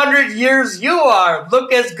 800 years you are,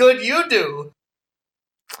 look as good you do.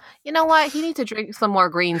 You know what? He needs to drink some more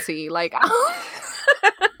green tea. Like out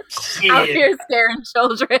here scaring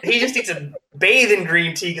children. He just needs to bathe in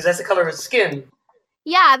green tea because that's the color of his skin.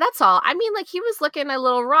 Yeah, that's all. I mean, like, he was looking a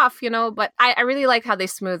little rough, but I really like how they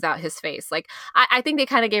smoothed out his face. Like, I think they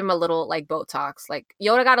kind of gave him a little, like, Botox. Like,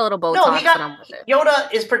 Yoda got a little Botox. No,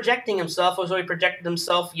 Yoda is projecting himself, so he projected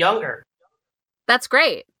himself younger. That's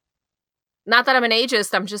great. Not that I'm an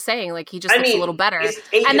ageist, I'm just saying, like, he just looks a little better.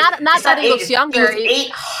 And not that he looks younger. He was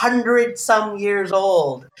 800-some years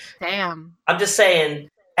old. Damn. I'm just saying,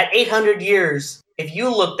 at 800 years, if you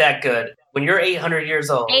look that good... When you're 800 years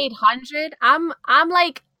old. 800? I'm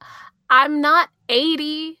like, I'm not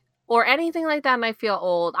 80 or anything like that, and I feel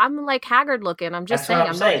old. I'm like haggard looking. I'm just saying.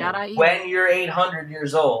 I'm not Jedi. When you're 800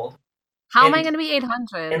 years old. How am I going to be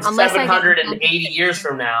 800? In 780 years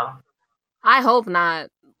from now. I hope not.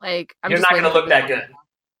 Like, you're not going to look that good.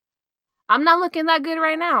 I'm not looking that good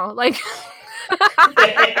right now. Like...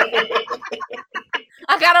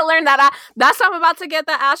 I gotta learn that. That's how I'm about to get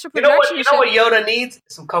the astral projection. You know what Yoda needs?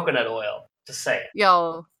 Some coconut oil. Just say it.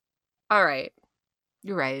 Yo, all right,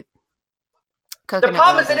 you're right. The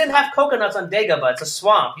problem is they didn't have coconuts on Dagobah. It's a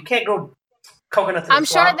swamp. You can't grow coconuts in I'm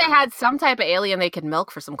sure they had some type of alien they could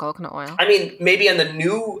milk for some coconut oil. I mean, maybe on the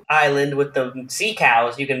new island with the sea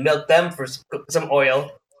cows, you can milk them for some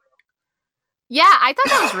oil. Yeah, I thought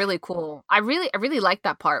that was really cool. I really liked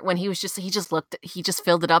that part when he just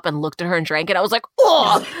filled it up and looked at her and drank it. I was like,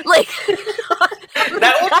 oh, like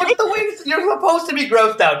that was the way you're supposed to be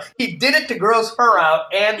grossed out. He did it to gross her out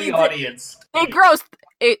and the audience.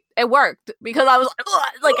 It worked because I was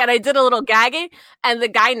like, and I did a little gagging, and the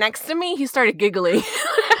guy next to me, he started giggling. It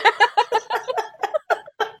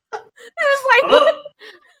was like,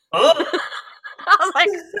 I was like,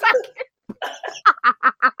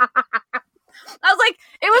 I was like,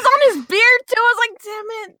 it was on his beard too. I was like, damn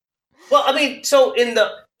it. Well, I mean, so in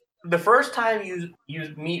the first time you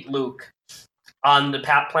meet Luke on the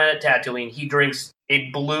planet Tatooine, he drinks a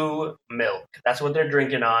blue milk. That's what they're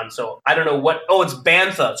drinking on. So I don't know what. Oh, it's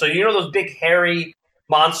bantha. So you know those big hairy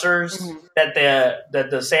monsters that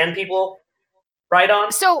the sand people ride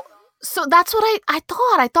on. So that's what I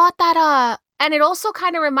thought. I thought that and it also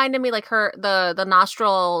kind of reminded me like the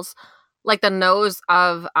nostrils like the nose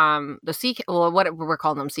of the sea, well, what we're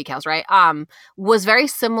calling them, sea cows, right? Was very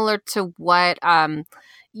similar to what in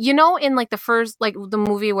like the first, like the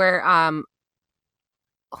movie where oh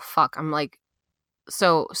fuck, I'm like,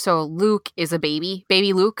 so Luke is a baby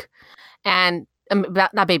Luke, and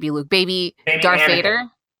not baby Luke, baby Darth Anakin. Vader.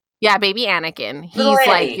 Yeah, baby Anakin. Little He's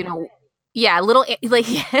Annie. like, yeah, little, like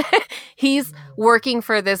he's working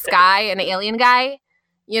for this guy, an alien guy,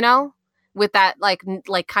 with that like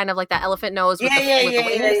kind of like that elephant nose with the wings.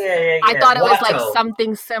 Yeah. I thought it was like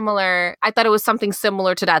something similar. I thought it was something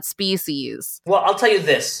similar to that species. Well, I'll tell you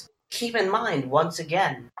this. Keep in mind, once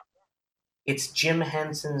again, it's Jim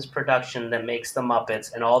Henson's production that makes the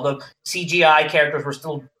Muppets, and all the CGI characters were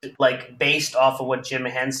still like based off of what Jim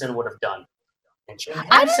Henson would have done. And Jim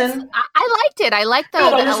Henson, I liked it. I liked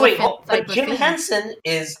the but Jim Henson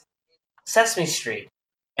is Sesame Street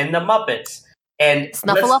and the Muppets and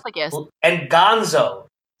Snuffleupagus and Gonzo.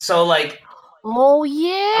 So like, oh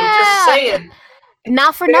yeah, I'm just saying.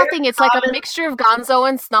 Not for nothing, it's like a mixture of Gonzo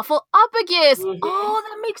and Snuffleupagus. Mm-hmm. Oh,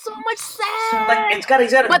 that makes so much sense. Like he's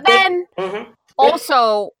got but then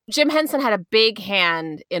also Jim Henson had a big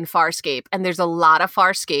hand in Farscape, and there's a lot of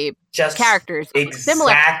Farscape characters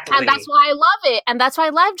similar, and that's why I love it, and that's why I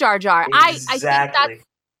love Jar Jar. Exactly. I think that's,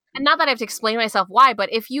 and not that I have to explain myself why,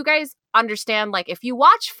 but if you guys understand, like if you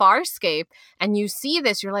watch Farscape and you see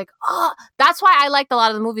this, you're like, oh, that's why I liked a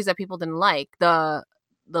lot of the movies that people didn't like. The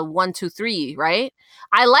 1, 2, 3, right?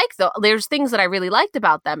 There's things that I really liked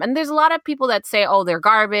about them. And there's a lot of people that say, oh, they're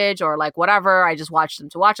garbage or like whatever. I just watched them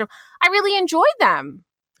to watch them. I really enjoyed them.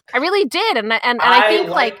 I really did. And I think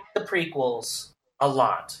like the prequels a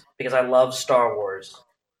lot because I love Star Wars.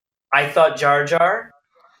 I thought Jar Jar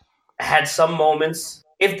had some moments.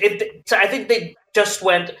 So I think they just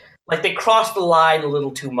went, like they crossed the line a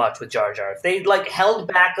little too much with Jar Jar. If they like held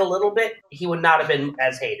back a little bit, he would not have been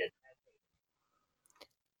as hated.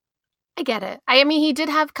 I get it. I mean, he did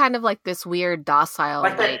have kind of like this weird docile,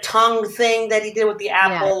 like that tongue thing that he did with the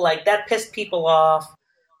apple, like that pissed people off.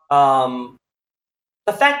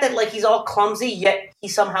 The fact that like he's all clumsy yet he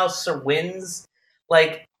somehow wins,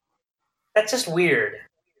 like that's just weird.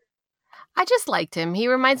 I just liked him. He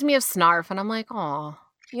reminds me of Snarf, and I'm like, oh,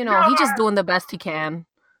 he's just doing the best he can.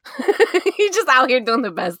 He's just out here doing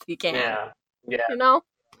the best he can. Yeah.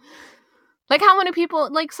 Like how many people,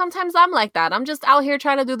 like sometimes I'm like that. I'm just out here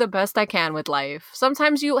trying to do the best I can with life.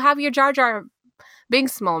 Sometimes you have your Jar Jar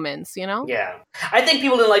Binks moments, Yeah. I think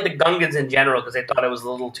people didn't like the Gungans in general because they thought it was a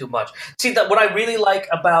little too much. See, what I really like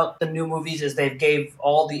about the new movies is they gave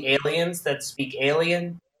all the aliens that speak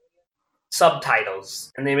alien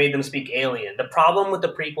subtitles, and they made them speak alien. The problem with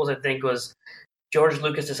the prequels, I think, was George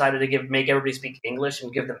Lucas decided to make everybody speak English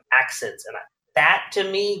and give them accents. And that, to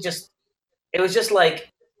me, it was just like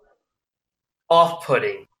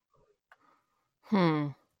off-putting.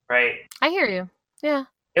 Right? I hear you. Yeah.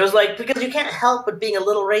 It was like, because you can't help but being a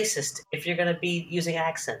little racist if you're going to be using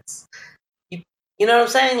accents. You know what I'm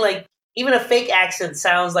saying? Like, even a fake accent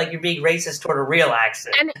sounds like you're being racist toward a real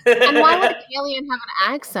accent. And why would an alien have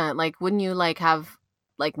an accent? Like, wouldn't you, like, have,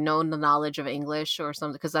 like, known the knowledge of English or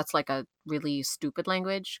something? Because that's, like, a really stupid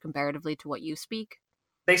language comparatively to what you speak.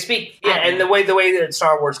 They speak, and the way that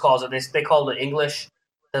Star Wars calls it, they call it English.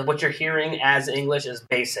 What you're hearing as English is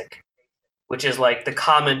basic, which is like the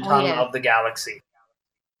common tongue of the galaxy.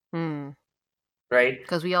 Right?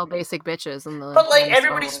 Because we all basic bitches. But like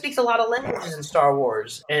everybody speaks a lot of languages in Star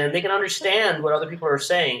Wars, and they can understand what other people are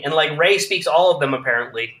saying. And like Rey speaks all of them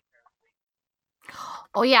apparently.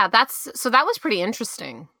 Oh yeah, that was pretty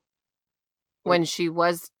interesting. When she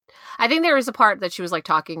was, I think there was a part that she was like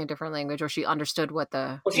talking a different language, or she understood what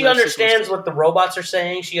the. Well, she understands what the robots are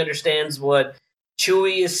saying. She understands what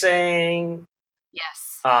Chewie is saying. Yes.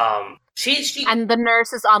 She and the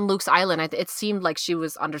nurse is on Luke's island. It seemed like she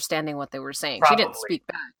was understanding what they were saying. Probably. She didn't speak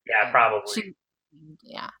back. Yeah, probably.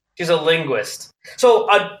 Yeah. She's a linguist. So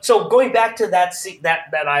going back to that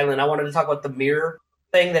island, I wanted to talk about the mirror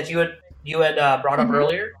thing that you had brought up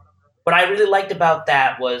earlier. What I really liked about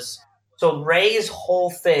that was, so Rey's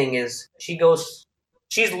whole thing is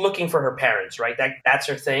she's looking for her parents, right? That's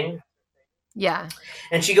her thing. Yeah.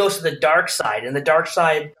 And she goes to the dark side, and the dark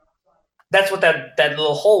side, that's what that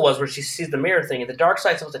little hole was where she sees the mirror thing, and the dark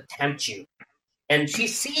side's supposed to tempt you. And she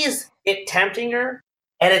sees it tempting her,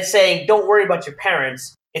 and it's saying, don't worry about your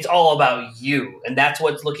parents, it's all about you. And that's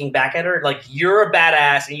what's looking back at her, like, you're a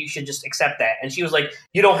badass, and you should just accept that. And she was like,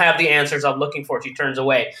 you don't have the answers I'm looking for. She turns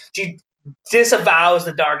away. She disavows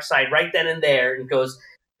the dark side right then and there and goes,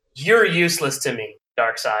 you're useless to me,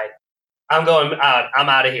 dark side. I'm going out. I'm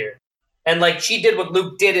out of here. And like she did what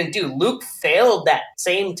Luke didn't do. Luke failed that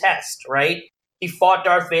same test, right? he fought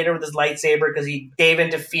Darth Vader with his lightsaber because he gave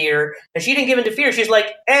into fear. And she didn't give into fear. She's like,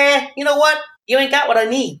 you know what? You ain't got what I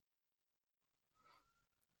need.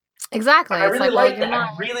 Exactly. I really like that.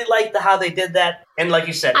 I really like how they did that. And like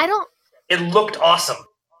you said, it looked awesome.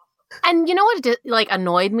 And you know what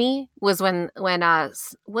annoyed me was when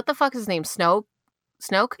what the fuck is his name? Snoke?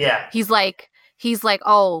 Yeah. He's like,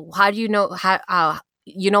 oh, how do you know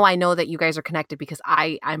I know that you guys are connected because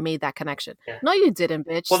I made that connection. Yeah. No, you didn't,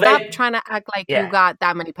 bitch. Well, Stop trying to act like you got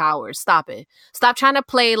that many powers. Stop it. Stop trying to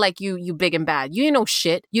play like you big and bad. You know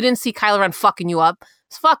shit. You didn't see Kylo Ren fucking you up.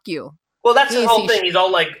 Fuck you. Well, that's his whole thing. He's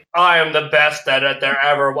all like, I am the best that there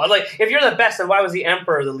ever was. Like, if you're the best, then why was the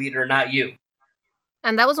Emperor the leader, not you?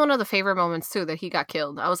 And that was one of the favorite moments, too, that he got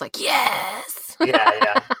killed. I was like, yes!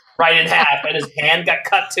 Yeah. Right in half. And his hand got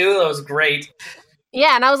cut, too. That was great.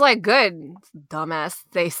 Yeah, and I was like, good, dumbass.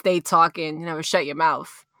 They stay talking. You never shut your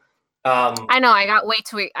mouth. I know. I got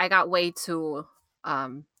way too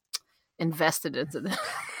invested into this.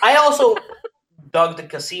 I also dug the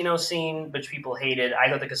casino scene, which people hated. I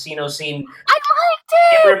thought the casino scene... I liked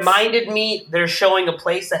it! It reminded me they're showing a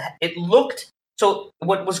place that it looked... So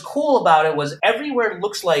what was cool about it was everywhere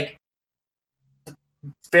looks like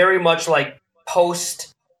very much like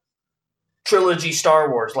post-trilogy Star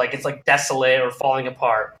Wars. Like it's like desolate or falling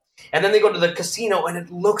apart. And then they go to the casino and it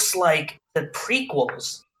looks like the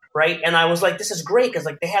prequels, right? And I was like, this is great because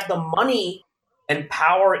like they had the money and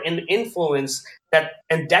power and influence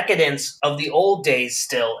and decadence of the old days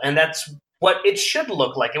still. And that's what it should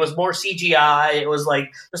look like. It was more CGI. It was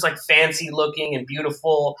like just like fancy looking and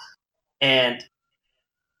beautiful. And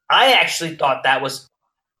I actually thought that was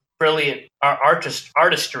brilliant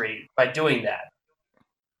artistry by doing that.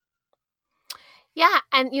 Yeah,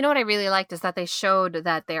 and you know what I really liked is that they showed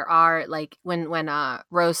that there are, like, when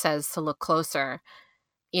Rose says to look closer,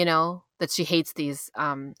 you know, that she hates these,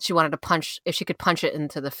 she wanted to punch, if she could punch it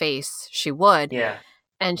into the face, she would. Yeah.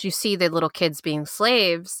 And you see the little kids being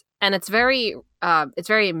slaves, and it's very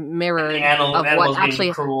mirrored of what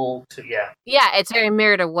actually cruel to, yeah, it's very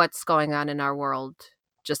mirrored of what's going on in our world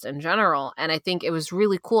just in general. And I think it was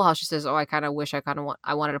really cool how she says, oh, I kind of wish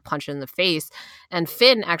I wanted to punch it in the face, and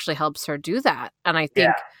Finn actually helps her do that. And I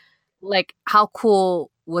think like, how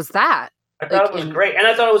cool was that? I thought it was great. And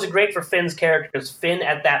I thought it was great for Finn's character because Finn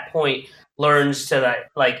at that point learns to that,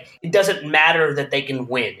 like, it doesn't matter that they can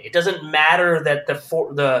win. It doesn't matter that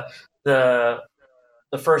the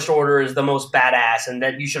First Order is the most badass and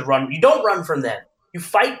that you should run. You don't run from them. You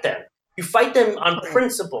fight them. You fight them on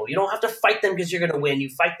principle. You don't have to fight them because you're going to win. You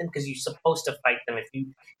fight them because you're supposed to fight them if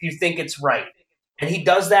you think it's right. And he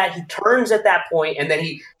does that. He turns at that point, and then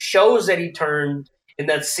he shows that he turned in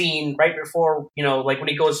that scene right before, you know, like when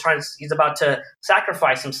he's about to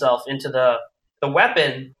sacrifice himself into the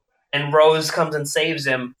weapon, and Rose comes and saves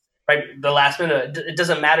him right the last minute. It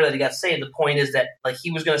doesn't matter that he got saved. The point is that like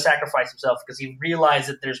he was going to sacrifice himself because he realized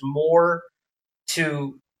that there's more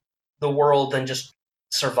to the world than just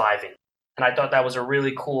surviving. And I thought that was a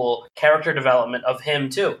really cool character development of him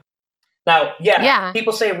too. Now,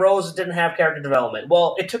 people say Rose didn't have character development.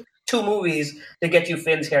 Well, it took 2 movies to get you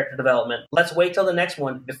Finn's character development. Let's wait till the next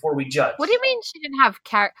one before we judge. What do you mean she didn't have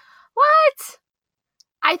character? What?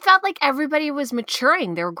 I felt like everybody was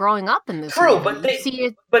maturing. They were growing up in this. True,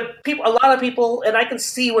 movie. but a lot of people, and I can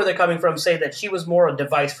see where they're coming from, say that she was more a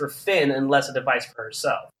device for Finn and less a device for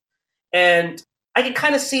herself. And I can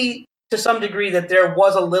kind of see to some degree that there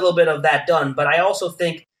was a little bit of that done, but I also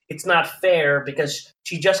think it's not fair because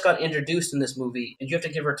she just got introduced in this movie, and you have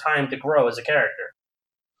to give her time to grow as a character.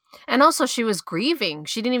 And also, she was grieving.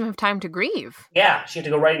 She didn't even have time to grieve. Yeah, she had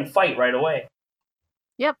to go right and fight right away.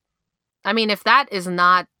 Yep. I mean, if that's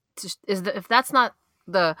not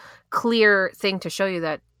the clear thing to show you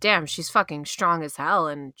that, damn, she's fucking strong as hell,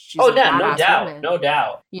 and she's no doubt, woman. No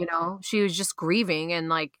doubt. You know, she was just grieving, and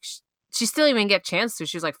like she still even get a chance to.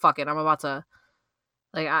 She was like, "Fuck it, I'm about to."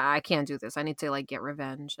 Like, I can't do this. I need to, like, get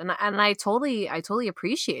revenge. And I totally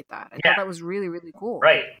appreciate that. I thought that was really, really cool.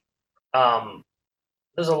 Right.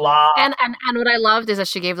 There's a lot. And what I loved is that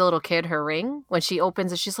she gave the little kid her ring. When she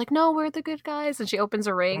opens it, she's like, no, we're the good guys. And she opens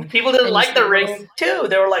a ring. People didn't like the ring, too.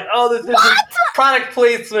 They were like, oh, this is product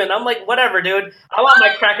placement. I'm like, whatever, dude. I want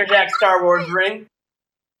my Cracker Jack Star Wars ring.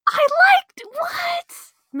 I liked... What?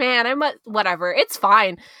 Man, whatever. It's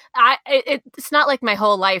fine. It's not like my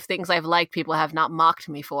whole life things I've liked people have not mocked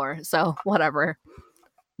me for. So whatever.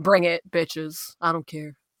 Bring it, bitches. I don't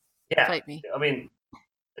care. Yeah. Fight me. I mean,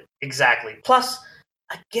 exactly. Plus,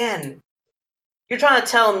 again, you're trying to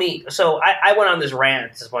tell me. So I went on this rant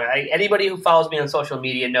at this point. Anybody who follows me on social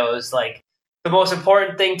media knows, like, the most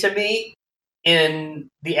important thing to me in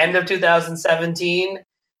the end of 2017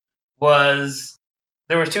 was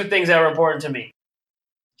there were two things that were important to me: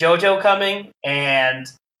 JoJo coming and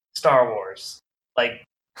Star Wars. Like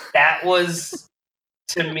that was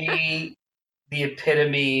to me the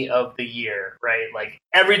epitome of the year, right? Like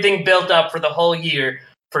everything built up for the whole year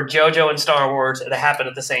for JoJo and Star Wars to happen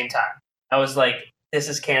at the same time. I was like, this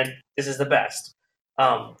is the best.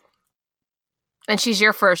 And she's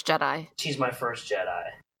your first Jedi. She's my first Jedi.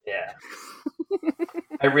 Yeah.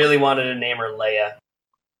 I really wanted to name her Leia.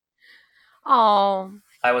 Oh.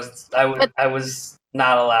 I was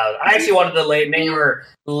not allowed. I actually wanted to name her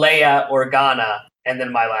Leia Organa and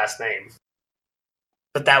then my last name.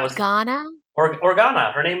 But that was Organa?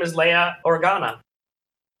 Organa. Her name is Leia Organa.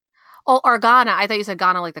 Oh, Organa. I thought you said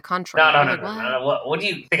Ghana like the country. No. What do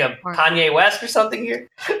you think of Kanye West or something here?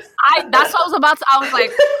 That's what I was about to. I was like,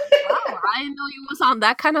 wow, I didn't know you was on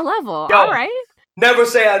that kind of level. Yo, all right. Never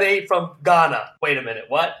say I ate from Ghana. Wait a minute.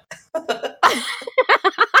 What?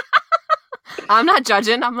 I'm not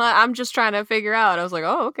judging. I'm just trying to figure out. I was like,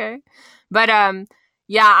 oh, okay. But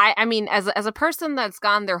yeah, I mean, as a person that's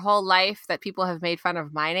gone their whole life that people have made fun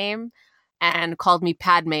of my name and called me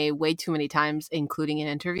Padme way too many times, including in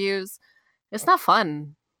interviews, it's not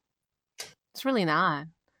fun. It's really not.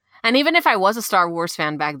 And even if I was a Star Wars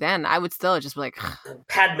fan back then, I would still just be like,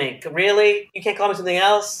 Padme, really? You can't call me something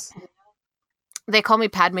else? They call me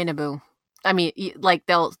Padme Naboo. I mean, like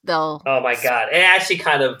they'll. Oh my god! It actually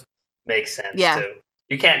kind of makes sense. Yeah. Too.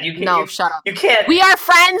 You can't. No, shut up. You can't. We are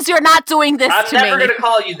friends. You're not doing this to me. I'm never going to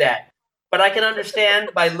call you that. But I can understand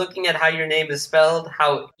by looking at how your name is spelled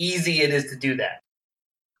how easy it is to do that.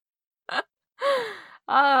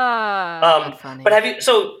 Funny. But have you?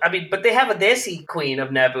 So I mean, but they have a Desi queen of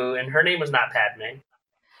Naboo, and her name was not Padme.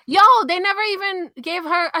 Yo, they never even gave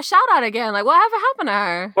her a shout out again. Like, what happened to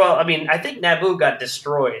her? Well, I mean, I think Naboo got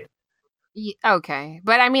destroyed. Yeah, okay,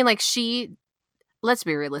 but I mean, like let's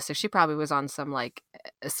be realistic. She probably was on some like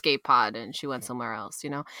escape pod and she went somewhere else. You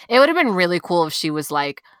know, it would have been really cool if she was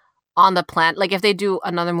like on the planet. Like if they do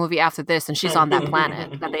another movie after this and she's on that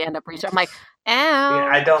planet that they end up reaching. I'm like,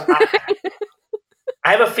 yeah,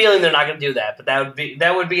 I have a feeling they're not going to do that, but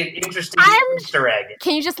that would be an interesting Easter egg.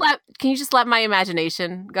 Can you just let my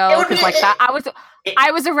imagination go? Because like that,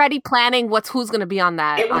 I was already planning who's going to be on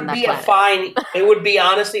that. It would be a fine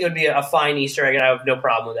Easter egg, and I have no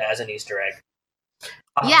problem with that as an Easter egg.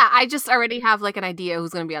 Yeah, I just already have like an idea who's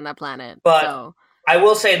going to be on that planet. But so. I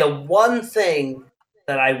will say the one thing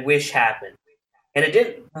that I wish happened, and it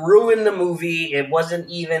didn't ruin the movie, it wasn't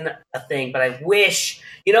even a thing, but I wish,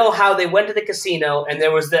 you know how they went to the casino and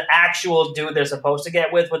there was the actual dude they're supposed to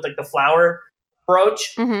get with like the flower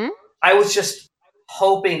brooch? Mm-hmm. I was just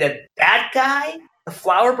hoping that guy, the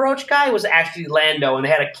flower brooch guy, was actually Lando and they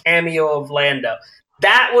had a cameo of Lando.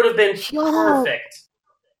 That would have been perfect.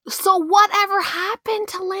 So whatever happened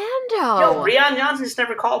to Lando? Yo, Rian Johnson just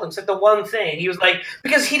never called him. Said the one thing. He was like,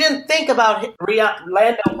 because he didn't think about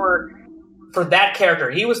Lando for that character.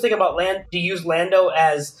 He was thinking about to use Lando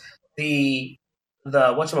as the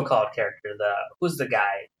whatchamacallit character. Who's the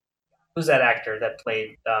guy? Who's that actor that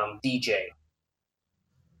played DJ?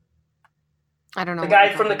 I don't know. The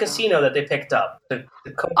guy from the casino that they picked up.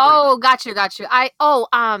 Oh, got you.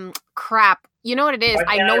 Crap. You know what it is?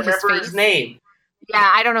 I know his name.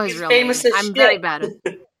 Yeah, I don't know his real name. I'm very bad.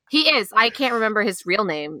 He is. I can't remember his real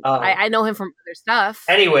name. I know him from other stuff.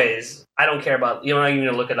 Anyways, I don't care about. You're not even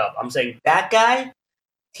gonna look it up. I'm saying that guy.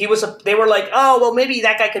 They were like, oh well, maybe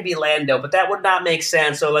that guy could be Lando, but that would not make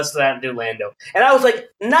sense. So let's not do Lando. And I was like,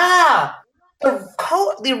 nah.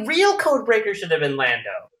 The real Codebreaker should have been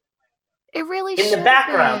Lando. It really should. In the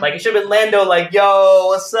background, like it should have been Lando. Like, yo,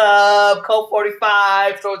 what's up? Code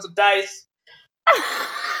 45, throwing some dice.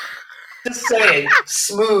 Just saying,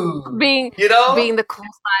 smooth. Being the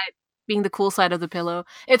cool side of the pillow.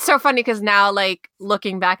 It's so funny because now, like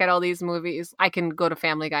looking back at all these movies, I can go to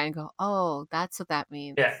Family Guy and go, "Oh, that's what that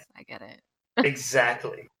means." Yeah, I get it.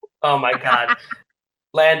 Exactly. Oh my god,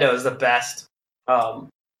 Lando is the best.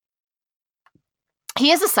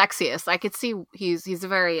 He is the sexiest. I could see he's a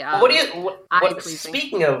very.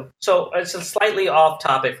 Speaking of, so it's a slightly off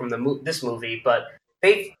topic from this movie, but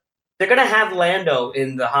they're going to have Lando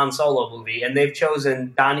in the Han Solo movie, and they've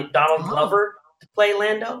chosen Donald Glover to play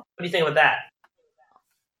Lando. What do you think about that?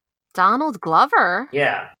 Donald Glover?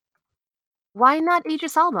 Yeah. Why not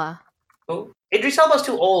Idris Elba? Oh, Idris Elba's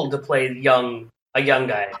too old to play a young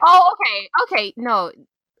guy. Oh, okay. No.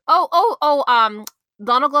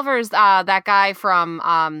 Donald Glover is that guy from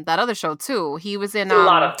that other show, too. He was in... a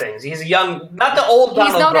lot of things. He's a young... Not the old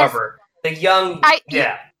Donald Glover. The young...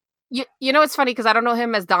 Yeah. You know, it's funny because I don't know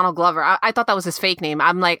him as Donald Glover. I thought that was his fake name.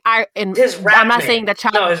 I'm like, his rap I'm not name. saying that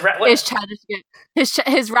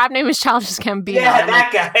his rap name is Childish Gambino. Yeah,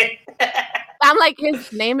 that guy. I'm like,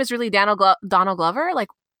 his name is really Donald Glover? Like,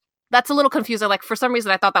 that's a little confusing. Like, for some reason,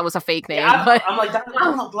 I thought that was a fake name. Yeah, I'm like,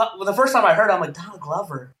 Donald Glover. Well, the first time I heard it, I'm like, Donald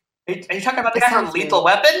Glover? Are you talking about the guy from Lethal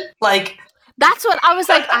Weapon? Like, that's what I was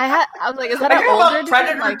like. I was like, is that an older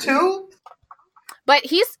Predator 2? But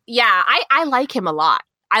I like him a lot.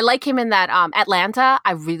 I like him in that Atlanta.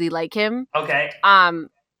 I really like him. Okay.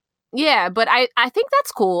 Yeah, but I think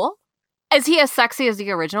that's cool. Is he as sexy as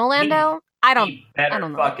the original Lando? I don't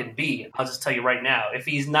know. Fucking be. I'll just tell you right now. If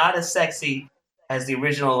he's not as sexy as the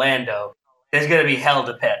original Lando, there's gonna be hell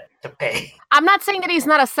to pay. I'm not saying that he's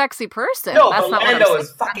not a sexy person. No, that's but not Lando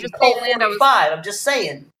is fucking Colt 45. I'm just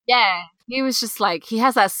saying. Yeah, he was just like, he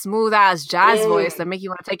has that smooth ass jazz voice that make you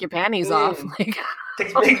want to take your panties off. Like,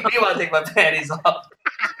 makes me want to take my panties off.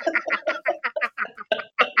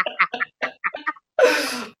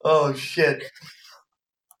 Oh shit.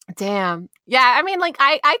 Damn. Yeah, I mean, like,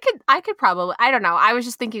 I could probably, I don't know. I was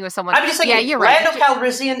just thinking with someone. I'm just saying, yeah, you're Lando right.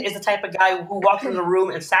 Calrissian is the type of guy who walks into the room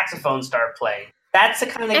and saxophones start playing. That's the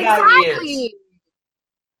kind of guy he is.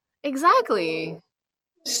 Exactly.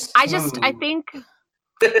 Smooth. I think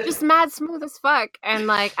just mad smooth as fuck. And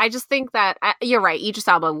like, I just think that you're right. Idris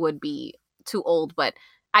Elba would be too old, but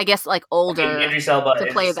I guess like older. I mean, Idris Elba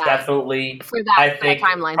to play that definitely for that, I think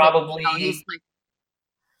timeline. probably he's like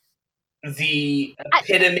the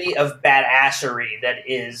epitome of badassery that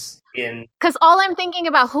is in. Because all I'm thinking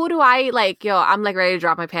about, who do I like? I'm like ready to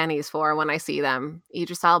drop my panties for when I see them.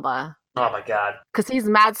 Idris Elba. Oh my god. Because he's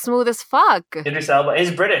mad smooth as fuck. Idris Elba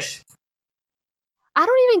is British. I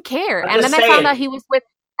don't even care. And then I found out he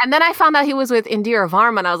was with Indira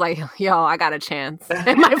Varma, and I was like, yo, I got a chance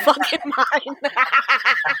in my fucking mind.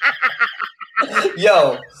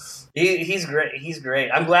 Yo, he's great. He's great.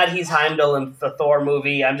 I'm glad he's Heimdall in the Thor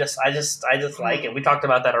movie. I just like it. We talked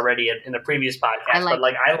about that already in a previous podcast. I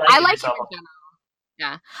like him.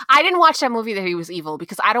 Yeah, I didn't watch that movie that he was evil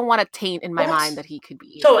because I don't want to taint in my mind that he could be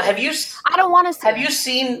evil. So I don't want to. Have you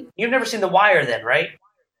seen? You've never seen The Wire, then, right?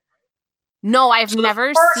 No, I've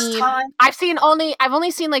never seen. I've only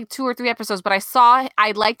seen like 2 or 3 episodes, but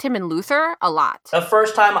I liked him in Luther a lot. The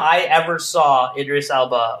first time I ever saw Idris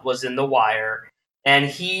Elba was in The Wire, and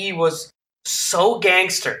he was so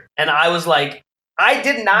gangster, and I was like, I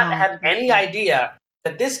did not have any idea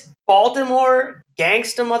that this Baltimore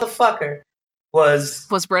gangster motherfucker was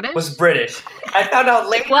British. Was British. I found out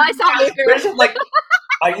later. Well, I saw Luther. British. I'm like,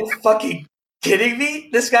 are you fucking kidding me?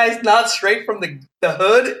 This guy's not straight from the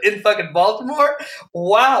hood in fucking Baltimore?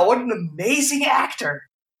 Wow, what an amazing actor.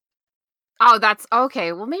 Oh, that's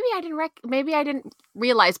okay. Well, maybe I didn't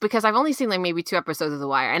realize, because I've only seen like maybe 2 episodes of The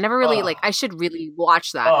Wire. I never really I should really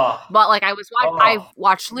watch that. But like I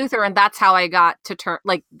watched Luther, and that's how I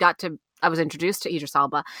I was introduced to Idris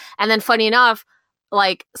Elba. And then funny enough,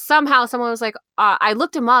 like somehow someone was like, I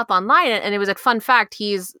looked him up online, and it was a fun fact.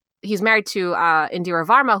 He's married to Indira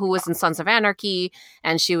Varma, who was in Sons of Anarchy,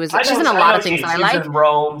 and she's in a lot of things that I like. In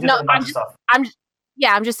Rome.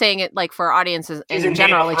 I'm just saying it like for audiences in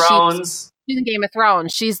general. Like she's in Game of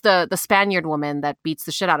Thrones. She's the Spaniard woman that beats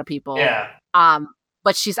the shit out of people. Yeah.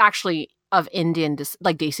 But she's actually of Indian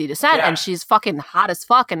Desi descent, and she's fucking hot as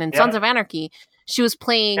fuck. And in Sons of Anarchy, she was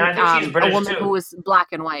playing a woman who was black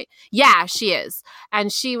and white. Yeah, she is.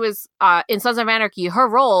 And she was in Sons of Anarchy. Her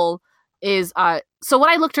role is so when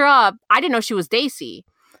I looked her up, I didn't know she was Desi,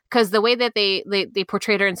 because the way that they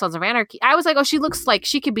portrayed her in Sons of Anarchy, I was like, oh, she looks like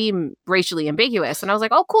she could be racially ambiguous, and I was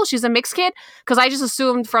like, oh, cool, she's a mixed kid, because I just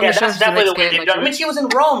assumed from the show she's a mixed kid. I mean, she was in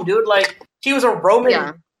Rome, dude. Like, she was a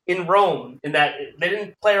Roman in Rome. In that they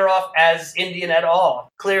didn't play her off as Indian at all.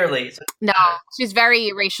 Clearly, no, she's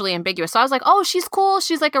very racially ambiguous. So I was like, oh, she's cool.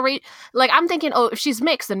 She's like I'm thinking, oh, if she's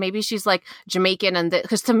mixed, then maybe she's like Jamaican, and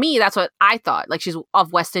because to me that's what I thought. Like, she's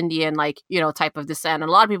of West Indian, like, type of descent. And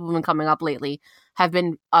a lot of people have been coming up lately have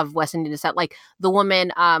been of West Indian descent. Like the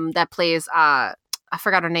woman that plays I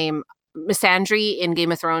forgot her name, Missandei in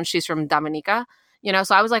Game of Thrones. She's from Dominica.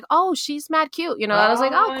 So I was like, oh, she's mad cute. I was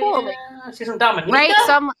like, oh, cool. Yeah. She's from Dominica? Right?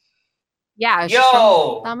 Yeah. She's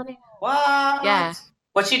from Dominica. What? Yeah.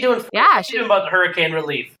 What's she doing? What's she doing about hurricane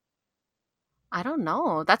relief? I don't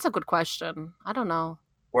know. That's a good question. I don't know.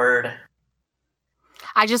 Word.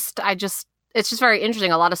 I just, it's just very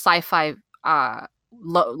interesting. A lot of sci-fi,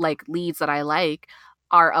 leads that I like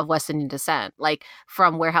are of West Indian descent, like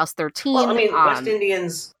from Warehouse 13. Well, I mean, West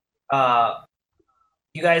Indians,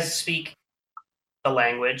 you guys speak the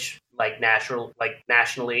language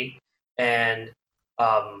nationally, and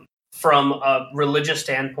from a religious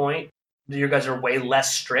standpoint, you guys are way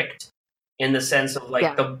less strict in the sense of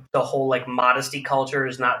like the whole like modesty culture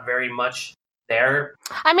is not very much there.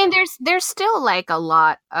 I mean, there's still like a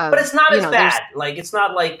lot of, but it's not as bad. Like it's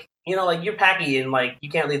not like like you're Packy and like you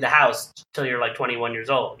can't leave the house till you're like 21 years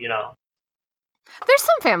old. There's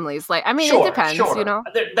some families like it depends. Sure.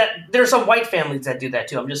 There's some white families that do that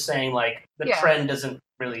too. I'm just saying like the trend doesn't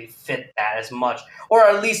really fit that as much, or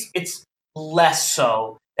at least it's less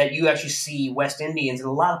so that you actually see West Indians in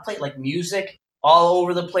a lot of places, like music all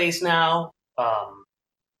over the place now.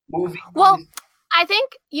 Movies. Well, I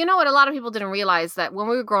think, what a lot of people didn't realize that when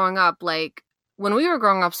we were growing up,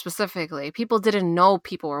 specifically, people didn't know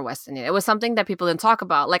people were West Indian. It was something that people didn't talk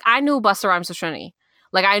about. Like, I knew Busta Rhymes was Trini.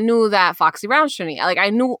 Like, I knew that Foxy Brown's Trini. Like, I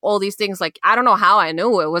knew all these things. Like, I don't know how I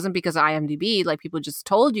knew. It wasn't because of IMDb. Like, people just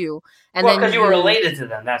told you. And then because you were related to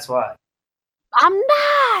them. That's why. I'm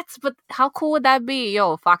not. But how cool would that be?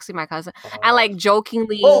 Yo, Foxy, my cousin. And like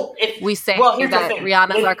jokingly, we say that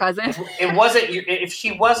Rihanna's our cousin. It wasn't. If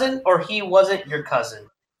she wasn't or he wasn't your cousin,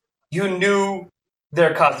 you knew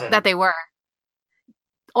their cousin. That they were.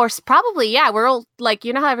 Or probably, yeah. We're all like,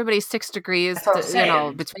 how everybody's 6 degrees,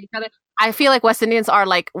 between each other. I feel like West Indians are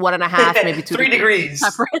like 1.5, maybe 2 3 degrees.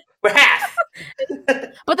 Separate. We're half.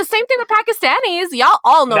 But the same thing with Pakistanis. Y'all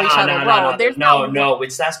all know each other, bro.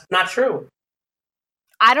 That's not true.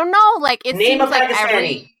 I don't know. Like, it Name seems a like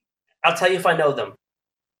Pakistani. I'll tell you if I know them.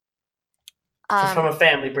 From a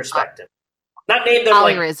family perspective. Not name them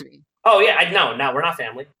Ali Rizvi. Oh, yeah. I know. No, we're not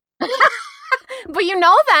family. But you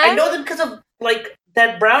know them. I know them because of, like,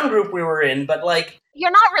 that Brown group we were in, but, like...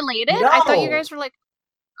 You're not related? No. I thought you guys were, like...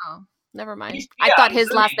 Oh, never mind. I thought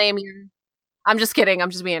his last name... I'm just kidding.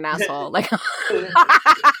 I'm just being an asshole. Like...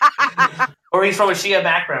 Or he's from a Shia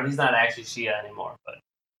background. He's not actually Shia anymore, but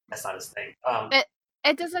that's not his thing.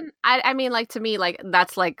 It doesn't. I mean, like, to me, like,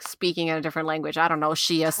 that's like speaking in a different language. I don't know,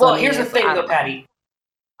 Shia. Well, here's the thing, though, Patty.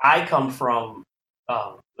 I come from.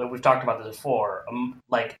 We've talked about this before.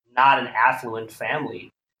 Like, not an affluent family,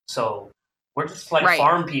 so we're just like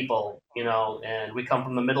farm people, And we come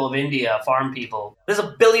from the middle of India, farm people. There's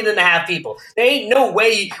 1.5 billion people. There ain't no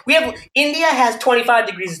way India has 25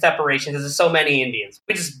 degrees of separation because there's so many Indians.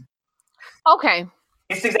 We just okay.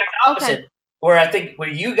 It's the exact opposite. Okay. Where I think where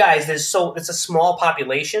you guys it's a small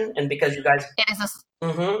population, and because you guys it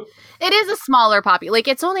is a smaller population. Like,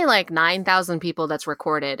 it's only like 9,000 people that's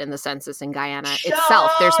recorded in the census in Guyana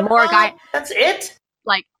itself. There's more That's it.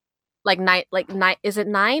 Like 9. Is it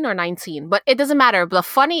 9 or 19? But it doesn't matter.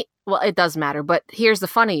 It does matter. But here's the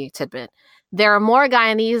funny tidbit: there are more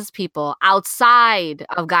Guyanese people outside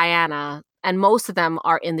of Guyana. And most of them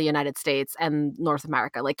are in the United States and North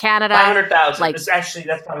America, like Canada. 900,000. Like,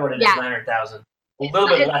 that's probably what it is. 900,000. A little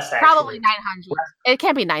bit less. Actually. Probably 900. It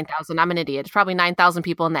can't be 9,000. I'm an idiot. It's probably 9,000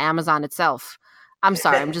 people in the Amazon itself. I'm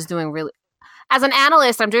sorry. I'm just doing really. As an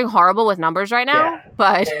analyst, I'm doing horrible with numbers right now. Yeah.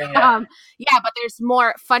 But but there's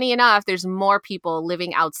more. Funny enough, there's more people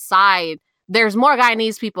living outside. There's more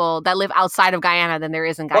Guyanese people that live outside of Guyana than there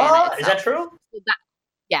is in Guyana. Is that true?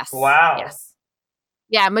 Yes. Wow. Yes.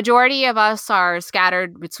 Yeah, majority of us are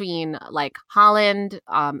scattered between like Holland,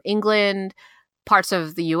 England, parts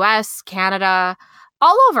of the U.S., Canada,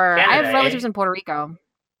 all over. I have relatives in Puerto Rico.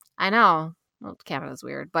 I know. Well, Canada's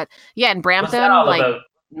weird, but yeah, in Brampton,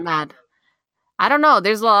 mad. I don't know.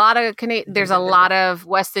 There's a lot of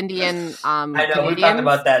West Indian. I know. We talked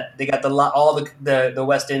about that. They got all the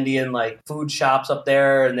West Indian like food shops up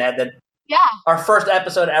there, and they had that. Yeah. Our first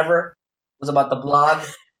episode ever was about the blog.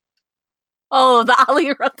 Oh, the Ali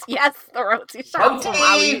Roti. Yes, the roti shop.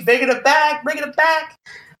 Roti, bringing it back.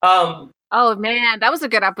 Oh, man, that was a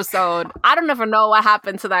good episode. I don't ever know what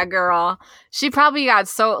happened to that girl. She probably got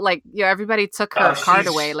so, like, everybody took her card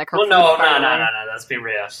away. Like, her no. Let's be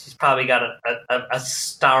real. She's probably got a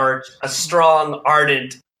strong,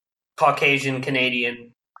 ardent Caucasian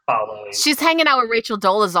Canadian following. She's hanging out with Rachel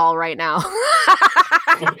Dolezal right now.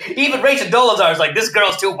 Even Rachel Dolezal is like, this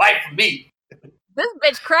girl's too white for me. This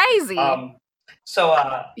bitch crazy.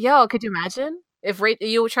 Yo, could you imagine if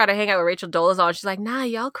you try to hang out with Rachel Dolezal and she's like, nah,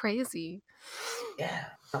 y'all crazy. Yeah,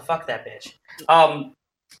 fuck that bitch.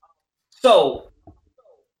 So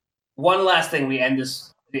one last thing, we end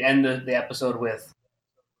the episode with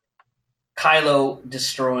Kylo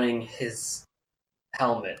destroying his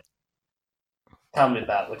helmet. Tell me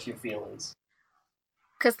about what your feelings.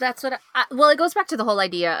 Because that's what it goes back to the whole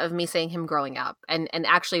idea of me saying him growing up and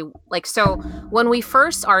actually, like, so when we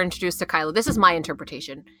first are introduced to Kylo, this is my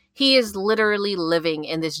interpretation. He is literally living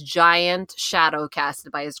in this giant shadow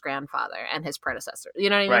casted by his grandfather and his predecessor.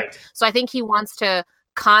 You know what I mean? Right. So I think he wants to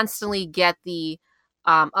constantly get the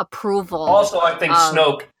approval. Also, I think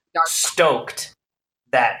Snoke stoked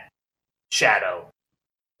that shadow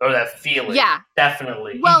or that feeling. Yeah,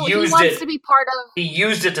 definitely. Well, he wants to be part of. He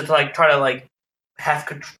used it to like try to like have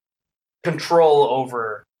control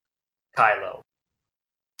over Kylo.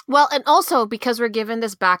 Well, and also because we're given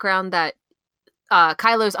this background that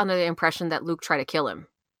Kylo's under the impression that Luke tried to kill him.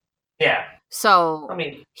 Yeah. So, I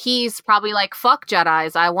mean, he's probably like, fuck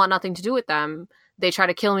Jedis, I want nothing to do with them. They try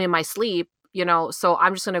to kill me in my sleep, you know, so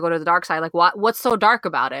I'm just going to go to the dark side. Like, what's so dark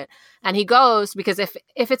about it? And he goes, because if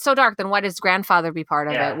it's so dark, then why does grandfather be part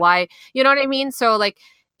of it? Why, you know what I mean? So, like,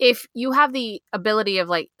 if you have the ability of,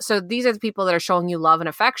 like, so these are the people that are showing you love and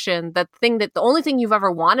affection, the only thing you've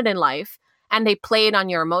ever wanted in life, and they played on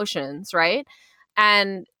your emotions, right?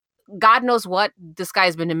 And God knows what this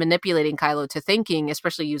guy's been manipulating Kylo to thinking,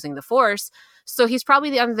 especially using the Force. So he's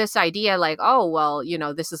probably under this idea like, oh, well, you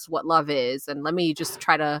know, this is what love is. And let me just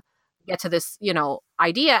try to get to this, you know,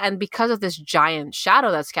 idea. And because of this giant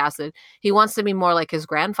shadow that's casted, he wants to be more like his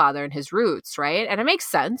grandfather and his roots, right? And it makes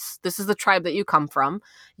sense. This is the tribe that you come from.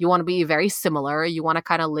 You want to be very similar. You want to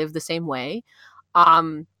kind of live the same way.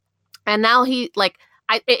 And now he, like,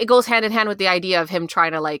 it goes hand in hand with the idea of him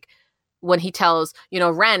trying to, like, when he tells, you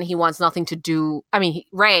know, Ren, he wants nothing to do,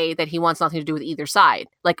 Rey, that he wants nothing to do with either side.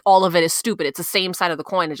 Like, all of it is stupid. It's the same side of the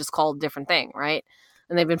coin. It's just called a different thing, right?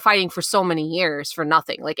 And they've been fighting for so many years for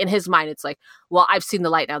nothing. Like, in his mind, it's like, well, I've seen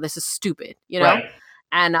the light now. This is stupid, you know? Right.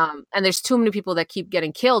 And there's too many people that keep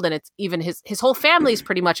getting killed, and it's even his whole family is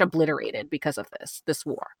pretty much obliterated because of this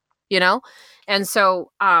war, you know? And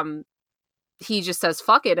so he just says,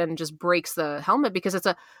 fuck it, and just breaks the helmet because it's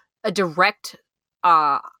a direct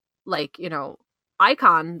like, you know,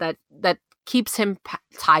 icon that keeps him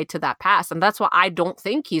tied to that past, and that's why I don't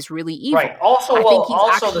think he's really evil. Right. Also,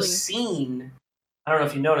 the scene. I don't know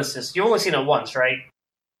if you noticed this. You've only seen it once, right?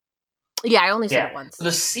 Yeah, I only seen it once. So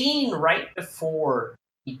the scene right before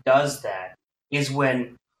he does that is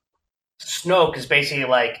when Snoke is basically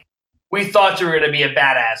like, "We thought you were going to be a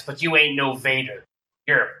badass, but you ain't no Vader.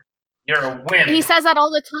 You're a wimp." He says that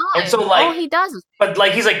all the time. And so, like, oh, he does. But,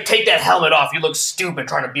 like, he's like, take that helmet off. You look stupid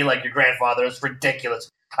trying to be like your grandfather. It's ridiculous.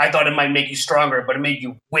 I thought it might make you stronger, but it made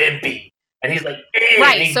you wimpy. And he's like,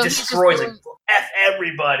 right, and he so destroys it. F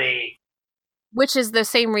everybody. Which is the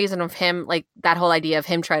same reason of him, like, that whole idea of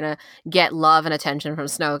him trying to get love and attention from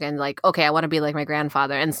Snoke and, like, okay, I want to be like my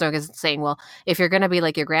grandfather. And Snoke is saying, well, if you're going to be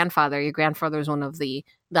like your grandfather is one of the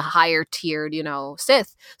higher tiered, you know,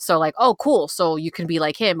 Sith. So, like, oh, cool. So you can be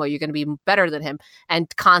like him, or you're going to be better than him, and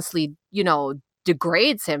constantly, you know,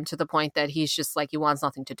 degrades him to the point that he's just like, he wants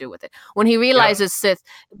nothing to do with it. When he realizes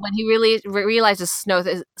when he really realizes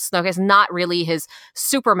Snoke is not really his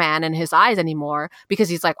Superman in his eyes anymore, because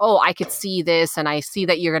he's like, oh, I could see this, and I see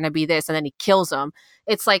that you're going to be this, and then he kills him.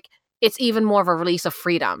 It's like, it's even more of a release of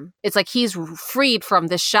freedom. It's like he's freed from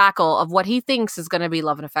this shackle of what he thinks is going to be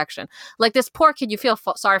love and affection. Like, this poor kid, you feel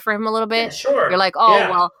sorry for him a little bit. Yeah, sure. You're like, oh,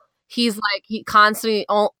 well, he's like, he constantly,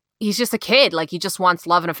 he's just a kid. Like, he just wants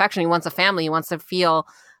love and affection. He wants a family. He wants to feel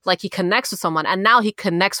like he connects with someone. And now he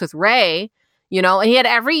connects with Rey, you know, and he had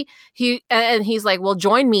and he's like, well,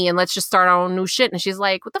 join me and let's just start our own new shit. And she's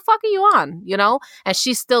like, what the fuck are you on? You know? And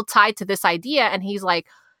she's still tied to this idea. And he's like,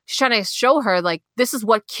 she's trying to show her, like, this is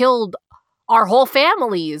what killed our whole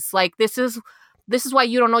families. Like, this is why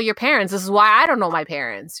you don't know your parents. This is why I don't know my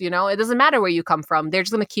parents. You know, it doesn't matter where you come from. They're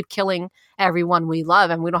just going to keep killing everyone we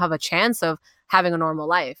love, and we don't have a chance of having a normal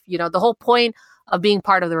life. You know, the whole point of being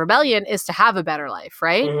part of the rebellion is to have a better life,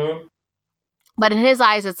 right? Mm-hmm. But in his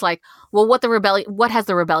eyes, it's like, well, what has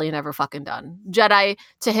the rebellion ever fucking done? Jedi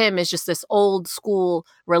to him is just this old school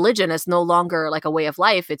religion. It's no longer like a way of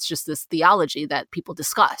life. It's just this theology that people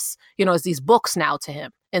discuss. You know, it's these books now to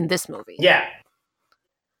him in this movie. Yeah.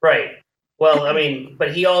 Right. Well, I mean,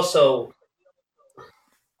 but he also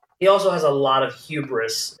has a lot of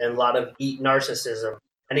hubris and a lot of narcissism.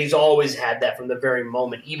 And he's always had that from the very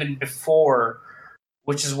moment, even before,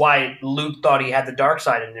 which is why Luke thought he had the dark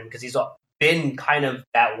side in him, because he's been kind of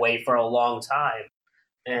that way for a long time.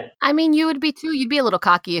 And I mean, you would be too. You'd be a little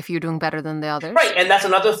cocky if you're doing better than the others. Right, and that's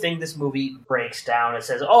another thing this movie breaks down. It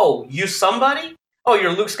says, oh, you somebody? Oh,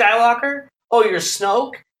 you're Luke Skywalker? Oh, you're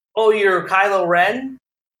Snoke? Oh, you're Kylo Ren?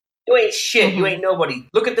 You ain't shit. Mm-hmm. You ain't nobody.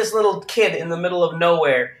 Look at this little kid in the middle of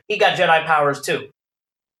nowhere. He got Jedi powers too.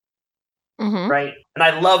 Mm-hmm. Right? And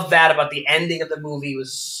I love that about the ending of the movie. It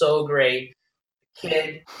was so great. The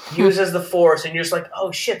kid uses the Force, and you're just like,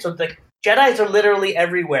 oh shit. So, like, Jedis are literally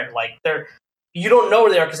everywhere. Like, you don't know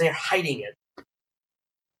where they are because they're hiding it.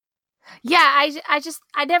 Yeah,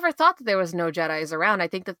 I never thought that there was no Jedis around. I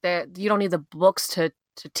think that you don't need the books to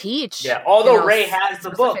teach. Yeah, although Rey has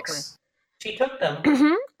the books. She took them.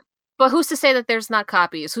 Mm-hmm. But who's to say that there's not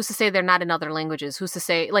copies? Who's to say they're not in other languages? Who's to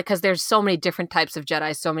say, like, because there's so many different types of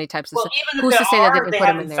Jedi, so many types of. Well, even if who's to say that they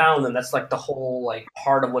haven't found them? That's like the whole like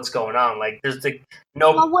part of what's going on. Like, there's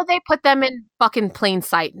no. Well, would they put them in fucking plain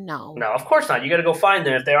sight? No. No, of course not. You got to go find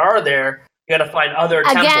them. If they are there, you got to find other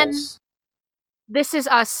temples. This is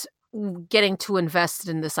us getting too invested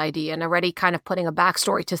in this idea and already kind of putting a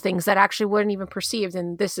backstory to things that actually weren't even perceived,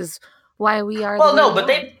 and this is why we are. Well, no, but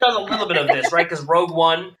they've done a little bit of this, right? Because Rogue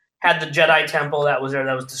One had the Jedi temple that was there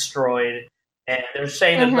that was destroyed, and they're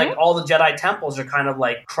saying that like all the Jedi temples are kind of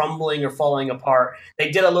like crumbling or falling apart.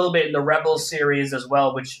 They did a little bit in the Rebels series as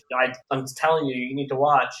well, which I'm telling you need to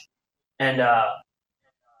watch. And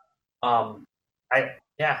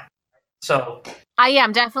so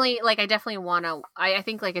I'm definitely I definitely want to. I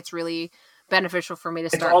think like it's really beneficial for me to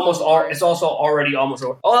start. It's also already almost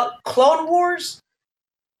over. Oh, Clone Wars.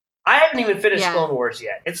 I haven't even finished Clone Wars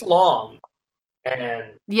yet. It's long.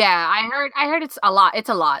 And I heard it's a lot. It's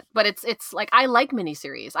a lot, but it's like I like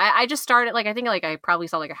miniseries. I just started I think I probably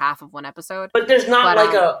saw like a half of one episode. But there's not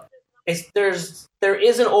there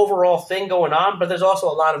is an overall thing going on, but there's also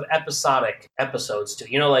a lot of episodic episodes too.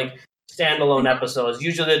 You know, like standalone episodes.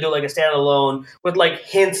 Usually they do like a standalone with like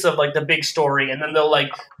hints of like the big story, and then they'll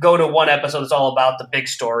like go to one episode that's all about the big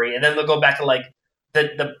story, and then they'll go back to like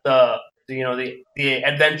the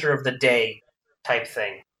adventure of the day type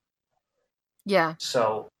thing. Yeah.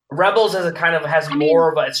 So Rebels has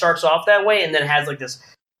more of a. It starts off that way, and then has like this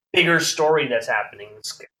bigger story that's happening.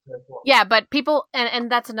 Yeah, but people,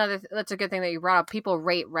 and that's a good thing that you brought up. People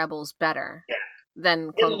rate Rebels better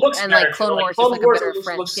than Clone Wars, and like Clone Wars is like a better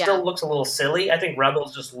friend. Still looks a little silly. I think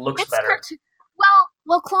Rebels just looks better.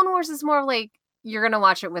 Well, Clone Wars is more like you're gonna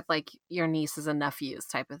watch it with like your nieces and nephews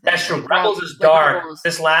type of thing. That's true. Rebels is dark.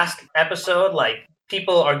 This last episode, like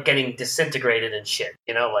people are getting disintegrated and shit.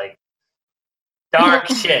 You know, like. Dark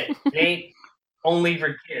shit. It ain't only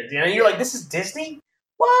for kids. You know, you're like, this is Disney?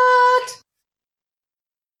 What?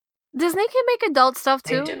 Disney can make adult stuff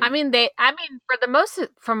too. I mean,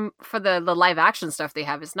 for the live action stuff they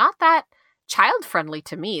have, it's not that child friendly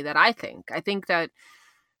to me that I think. I think that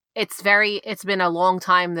it's been a long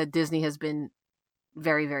time that Disney has been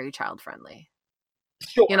very, very child friendly.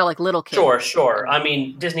 Sure. You know, like little kids. Sure. I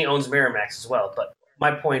mean, Disney owns Miramax as well, but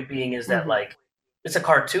my point being is that like it's a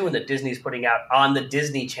cartoon that Disney's putting out on the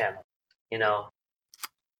Disney Channel, you know?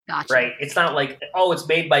 Gotcha. Right? It's not like, oh, it's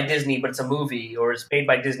made by Disney, but it's a movie, or it's made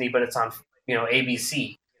by Disney, but it's on,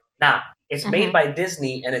 ABC. Nah, it's made by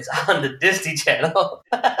Disney, and it's on the Disney Channel.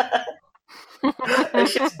 That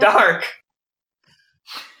shit's dark.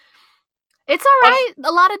 It's all right.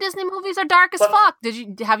 A lot of Disney movies are dark as fuck.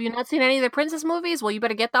 Have you not seen any of the princess movies? Well, you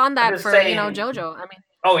better get on that for, JoJo. I mean...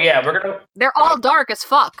 Oh yeah, they're all dark as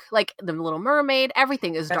fuck. Like The Little Mermaid,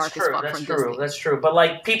 everything is dark as fuck from Disney. That's true. But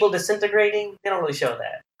like people disintegrating, they don't really show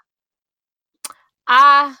that.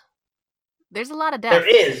 There's a lot of death. There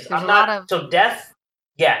is. So death,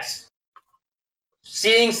 yes.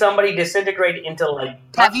 Seeing somebody disintegrate into like.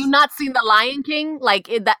 Have you not seen The Lion King? Like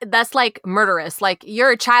that's like murderous. Like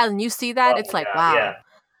you're a child and you see that, it's like wow. Yeah.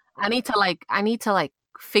 I need to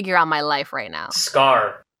figure out my life right now.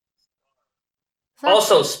 Scar.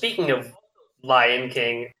 Also, speaking of Lion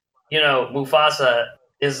King, Mufasa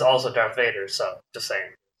is also Darth Vader, so just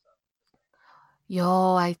saying.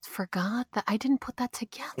 Yo, I forgot that. I didn't put that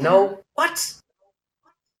together. No? What?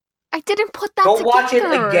 I didn't put that together. Go watch it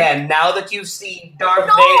again now that you see Darth Vader.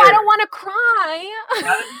 No, I don't want to cry. Now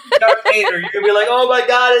that you see Darth Vader, you're going to be like, oh my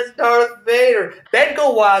god, it's Darth Vader. Then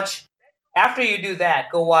after you do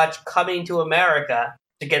that, go watch Coming to America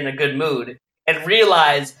to get in a good mood and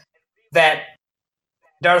realize that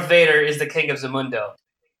Darth Vader is the king of Zamunda.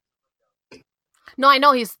 No, I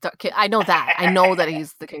know he's. I know that. I know that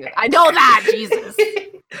he's the king. I know that. Jesus.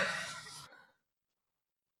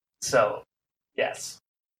 So, yes.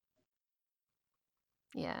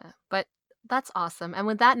 Yeah, but that's awesome. And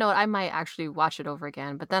with that note, I might actually watch it over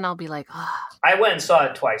again. But then I'll be like, ah. Oh. I went and saw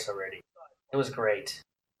it twice already. It was great,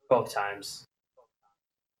 both times.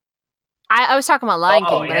 I was talking about Lion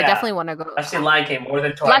King, but I definitely want to go. I've seen Lion King more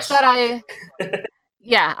than twice. Last Jedi.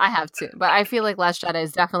 Yeah, I have too. But I feel like Last Jedi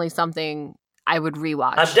is definitely something I would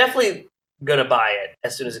rewatch. I'm definitely going to buy it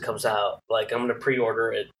as soon as it comes out. Like, I'm going to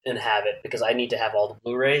pre-order it and have it because I need to have all the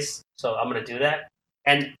Blu-rays. So I'm going to do that.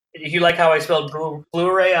 And if you like how I spelled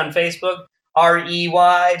Blu-ray on Facebook,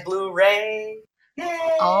 R-E-Y, Blu-ray.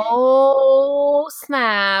 Yay! Oh,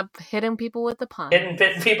 snap. Hitting people with the pun. Hitting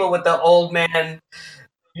people with the old man,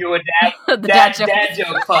 you and dad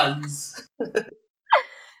joke puns.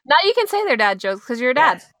 Now you can say their dad jokes because you're a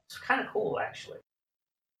dad. It's kind of cool, actually.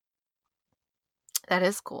 That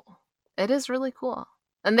is cool. It is really cool.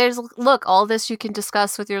 And there's look, all this you can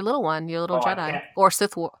discuss with your little one, your little Jedi, or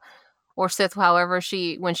Sith, however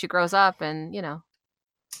when she grows up, and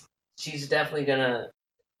she's definitely gonna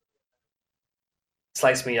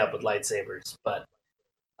slice me up with lightsabers, but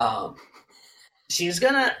she's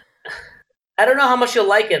gonna. I don't know how much she'll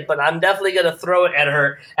like it, but I'm definitely gonna throw it at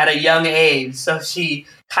her at a young age, so she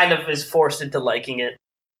kind of is forced into liking it.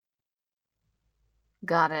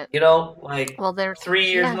 Got it. Well, they're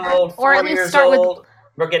 3 years old, 4 or at least years start old. With,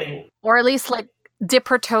 we're getting, or at least like dip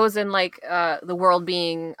her toes in like the world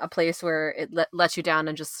being a place where it lets you down,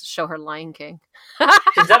 and just show her Lion King.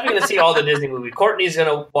 She's definitely gonna see all the Disney movies. Courtney's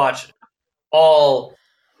gonna watch all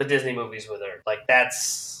the Disney movies with her. Like,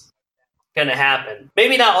 that's gonna happen.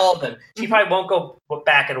 Maybe not all of them. She probably won't go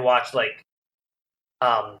back and watch like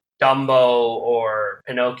Dumbo or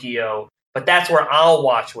Pinocchio. But that's where I'll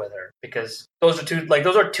watch with her, because those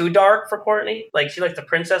are too dark for Courtney. Like, she likes the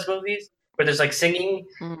princess movies where there's like singing,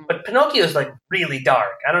 but Pinocchio is like really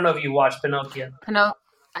dark. I don't know if you watched Pinocchio.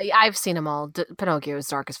 I've seen them all. Pinocchio is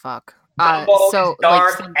dark as fuck. Dumbo is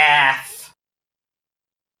dark AF.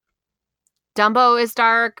 Dumbo is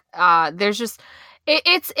dark. There's just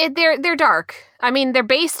they're dark. I mean, they're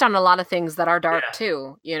based on a lot of things that are dark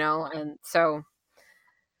too, and so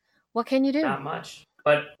what can you do? Not much.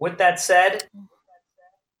 But with that said,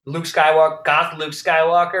 Luke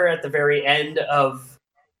Skywalker at the very end of,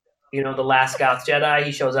 The Last Goth Jedi,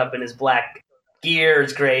 he shows up in his black gear,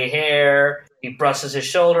 his gray hair, he brushes his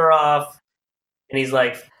shoulder off, and he's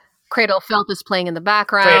like... Cradle Filth is playing in the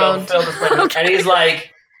background. And he's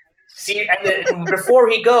like... See, and then before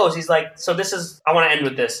he goes, he's like, so this is... I want to end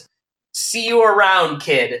with this. See you around,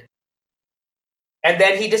 kid. And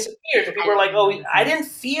then he disappears, and people are like, "Oh, I didn't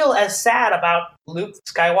feel as sad about Luke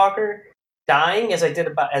Skywalker dying as I did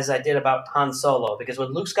about Han Solo, because when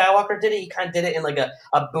Luke Skywalker did it, he kind of did it in like a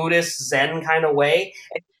Buddhist Zen kind of way.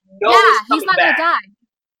 And he's not gonna die.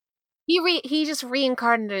 He just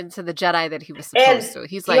reincarnated into the Jedi that he was supposed to.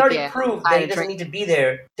 He already proved that he doesn't need to be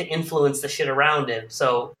there to influence the shit around him.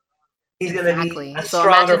 So he's gonna be a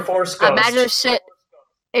stronger Force ghost. Imagine shit.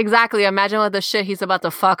 Exactly. Imagine what the shit he's about to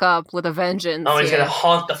fuck up with a vengeance. Oh, he's gonna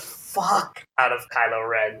haunt the fuck out of Kylo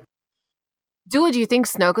Ren. Dude, do you think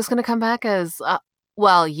Snoke is gonna come back as...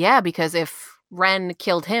 well, yeah, because if Ren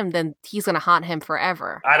killed him, then he's gonna haunt him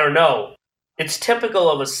forever. I don't know. It's typical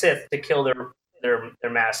of a Sith to kill their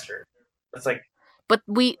master. It's like... But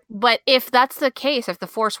if that's the case, if the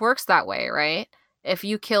Force works that way, right? If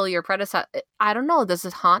you kill your predecessor... I don't know. Does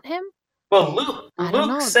it haunt him? Well,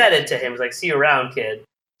 Luke said it to him. He's like, see you around, kid.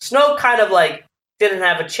 Snoke kind of like didn't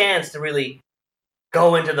have a chance to really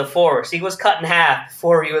go into the Force. He was cut in half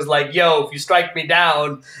before he was like, yo, if you strike me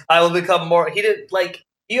down, I will become more... He didn't, like...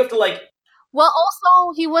 You have to, like... Well,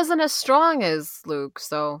 also, he wasn't as strong as Luke,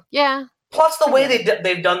 so, yeah. Plus, the way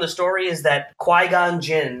they've done the story is that Qui-Gon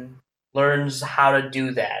Jinn learns how to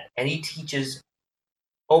do that. And he teaches...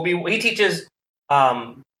 Yoda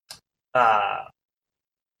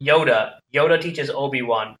teaches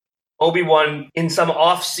Obi-Wan. Obi-Wan, in some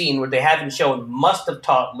off scene where they haven't shown, must have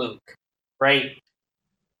taught Luke, right?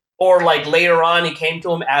 Or, like, later on, he came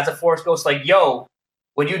to him as a Force ghost, like, yo,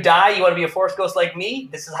 when you die, you want to be a Force ghost like me?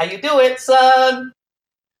 This is how you do it, son!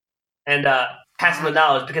 And pass him the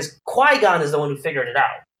knowledge, because Qui-Gon is the one who figured it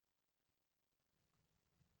out.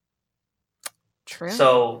 True.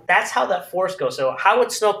 So, that's how that Force goes. So, how would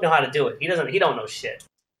Snoke know how to do it? He don't know shit.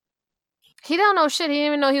 He don't know shit. He didn't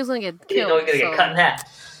even know he was going to get killed. He didn't know he was going to get cut in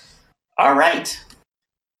half. All right.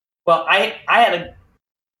 Well, I had a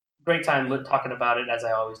great time talking about it, as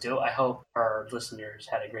I always do. I hope our listeners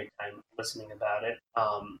had a great time listening about it.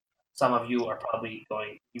 Some of you are probably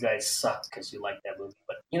going, you guys suck because you like that movie.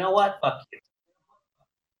 But you know what? Fuck you.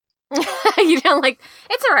 You don't like...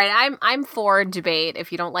 It's all right. I'm for debate.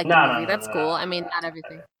 If you don't like the movie, that's cool. I mean, not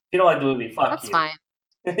everything. If you don't like the movie, fuck that's you. That's fine.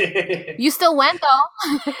 You still went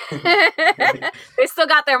though. They still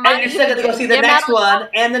got their money. And you're still going to go see the next one,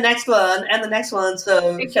 and the next one, and the next one.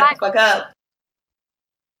 So shut the fuck up.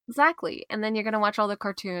 Exactly. And then you're going to watch all the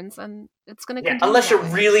cartoons, and it's going to continue. Unless you're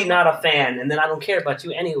really not a fan, and then I don't care about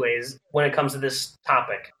you anyways when it comes to this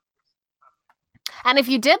topic. And if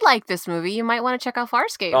you did like this movie, you might want to check out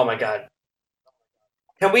Farscape. Oh my god!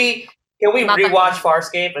 Can we rewatch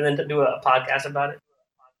Farscape and then do a podcast about it?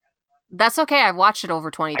 That's okay. I've watched it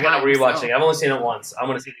over 20 times. I gotta rewatch it. I've only seen it once. I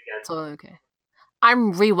want to see it again. Totally okay.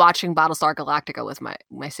 I'm rewatching Battlestar Galactica with my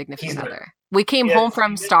significant other. We came home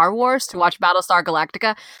from Star Wars to watch Battlestar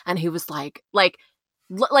Galactica, and he was like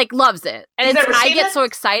loves it. And I get so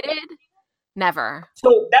excited. Never.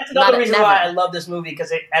 So that's another reason why I love this movie,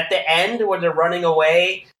 because at the end when they're running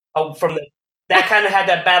away from that kind of had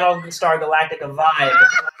that Battlestar Galactica vibe.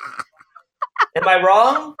 Am I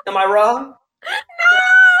wrong? No!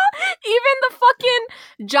 Even the fucking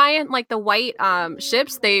giant, like the white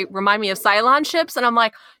ships, they remind me of Cylon ships, and I'm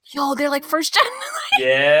like, yo, they're like first gen.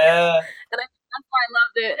 Yeah. And that's why I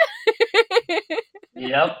loved it.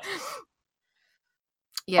 Yep.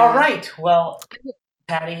 Yeah. All right. Well,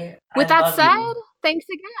 Patty, with that said, thanks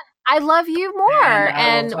again. I love you more,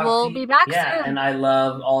 and we'll be back soon. Yeah, and I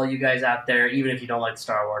love all you guys out there, even if you don't like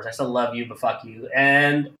Star Wars. I still love you, but fuck you.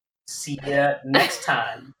 And see ya next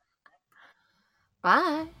time.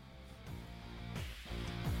 Bye.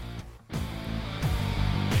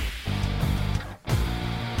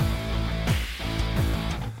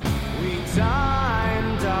 We die in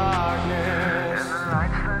darkness. The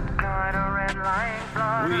lights that guide a red light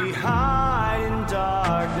blood. We hide in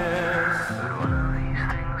darkness. But one of these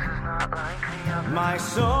things is not like the other. My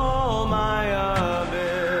soul, my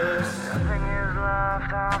abyss. Nothing is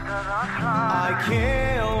left after the flood. I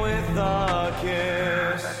kill with a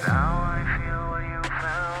kiss. That's how I feel what you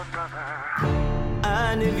felt, brother.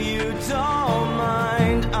 And if you don't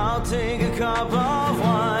mind, I'll take a cup of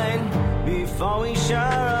wine. Before we share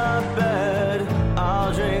a bed,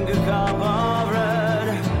 I'll drink a cup of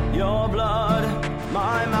red. Your blood,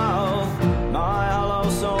 my mouth, my hollow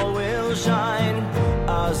soul will shine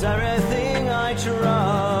as everything I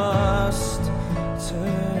try.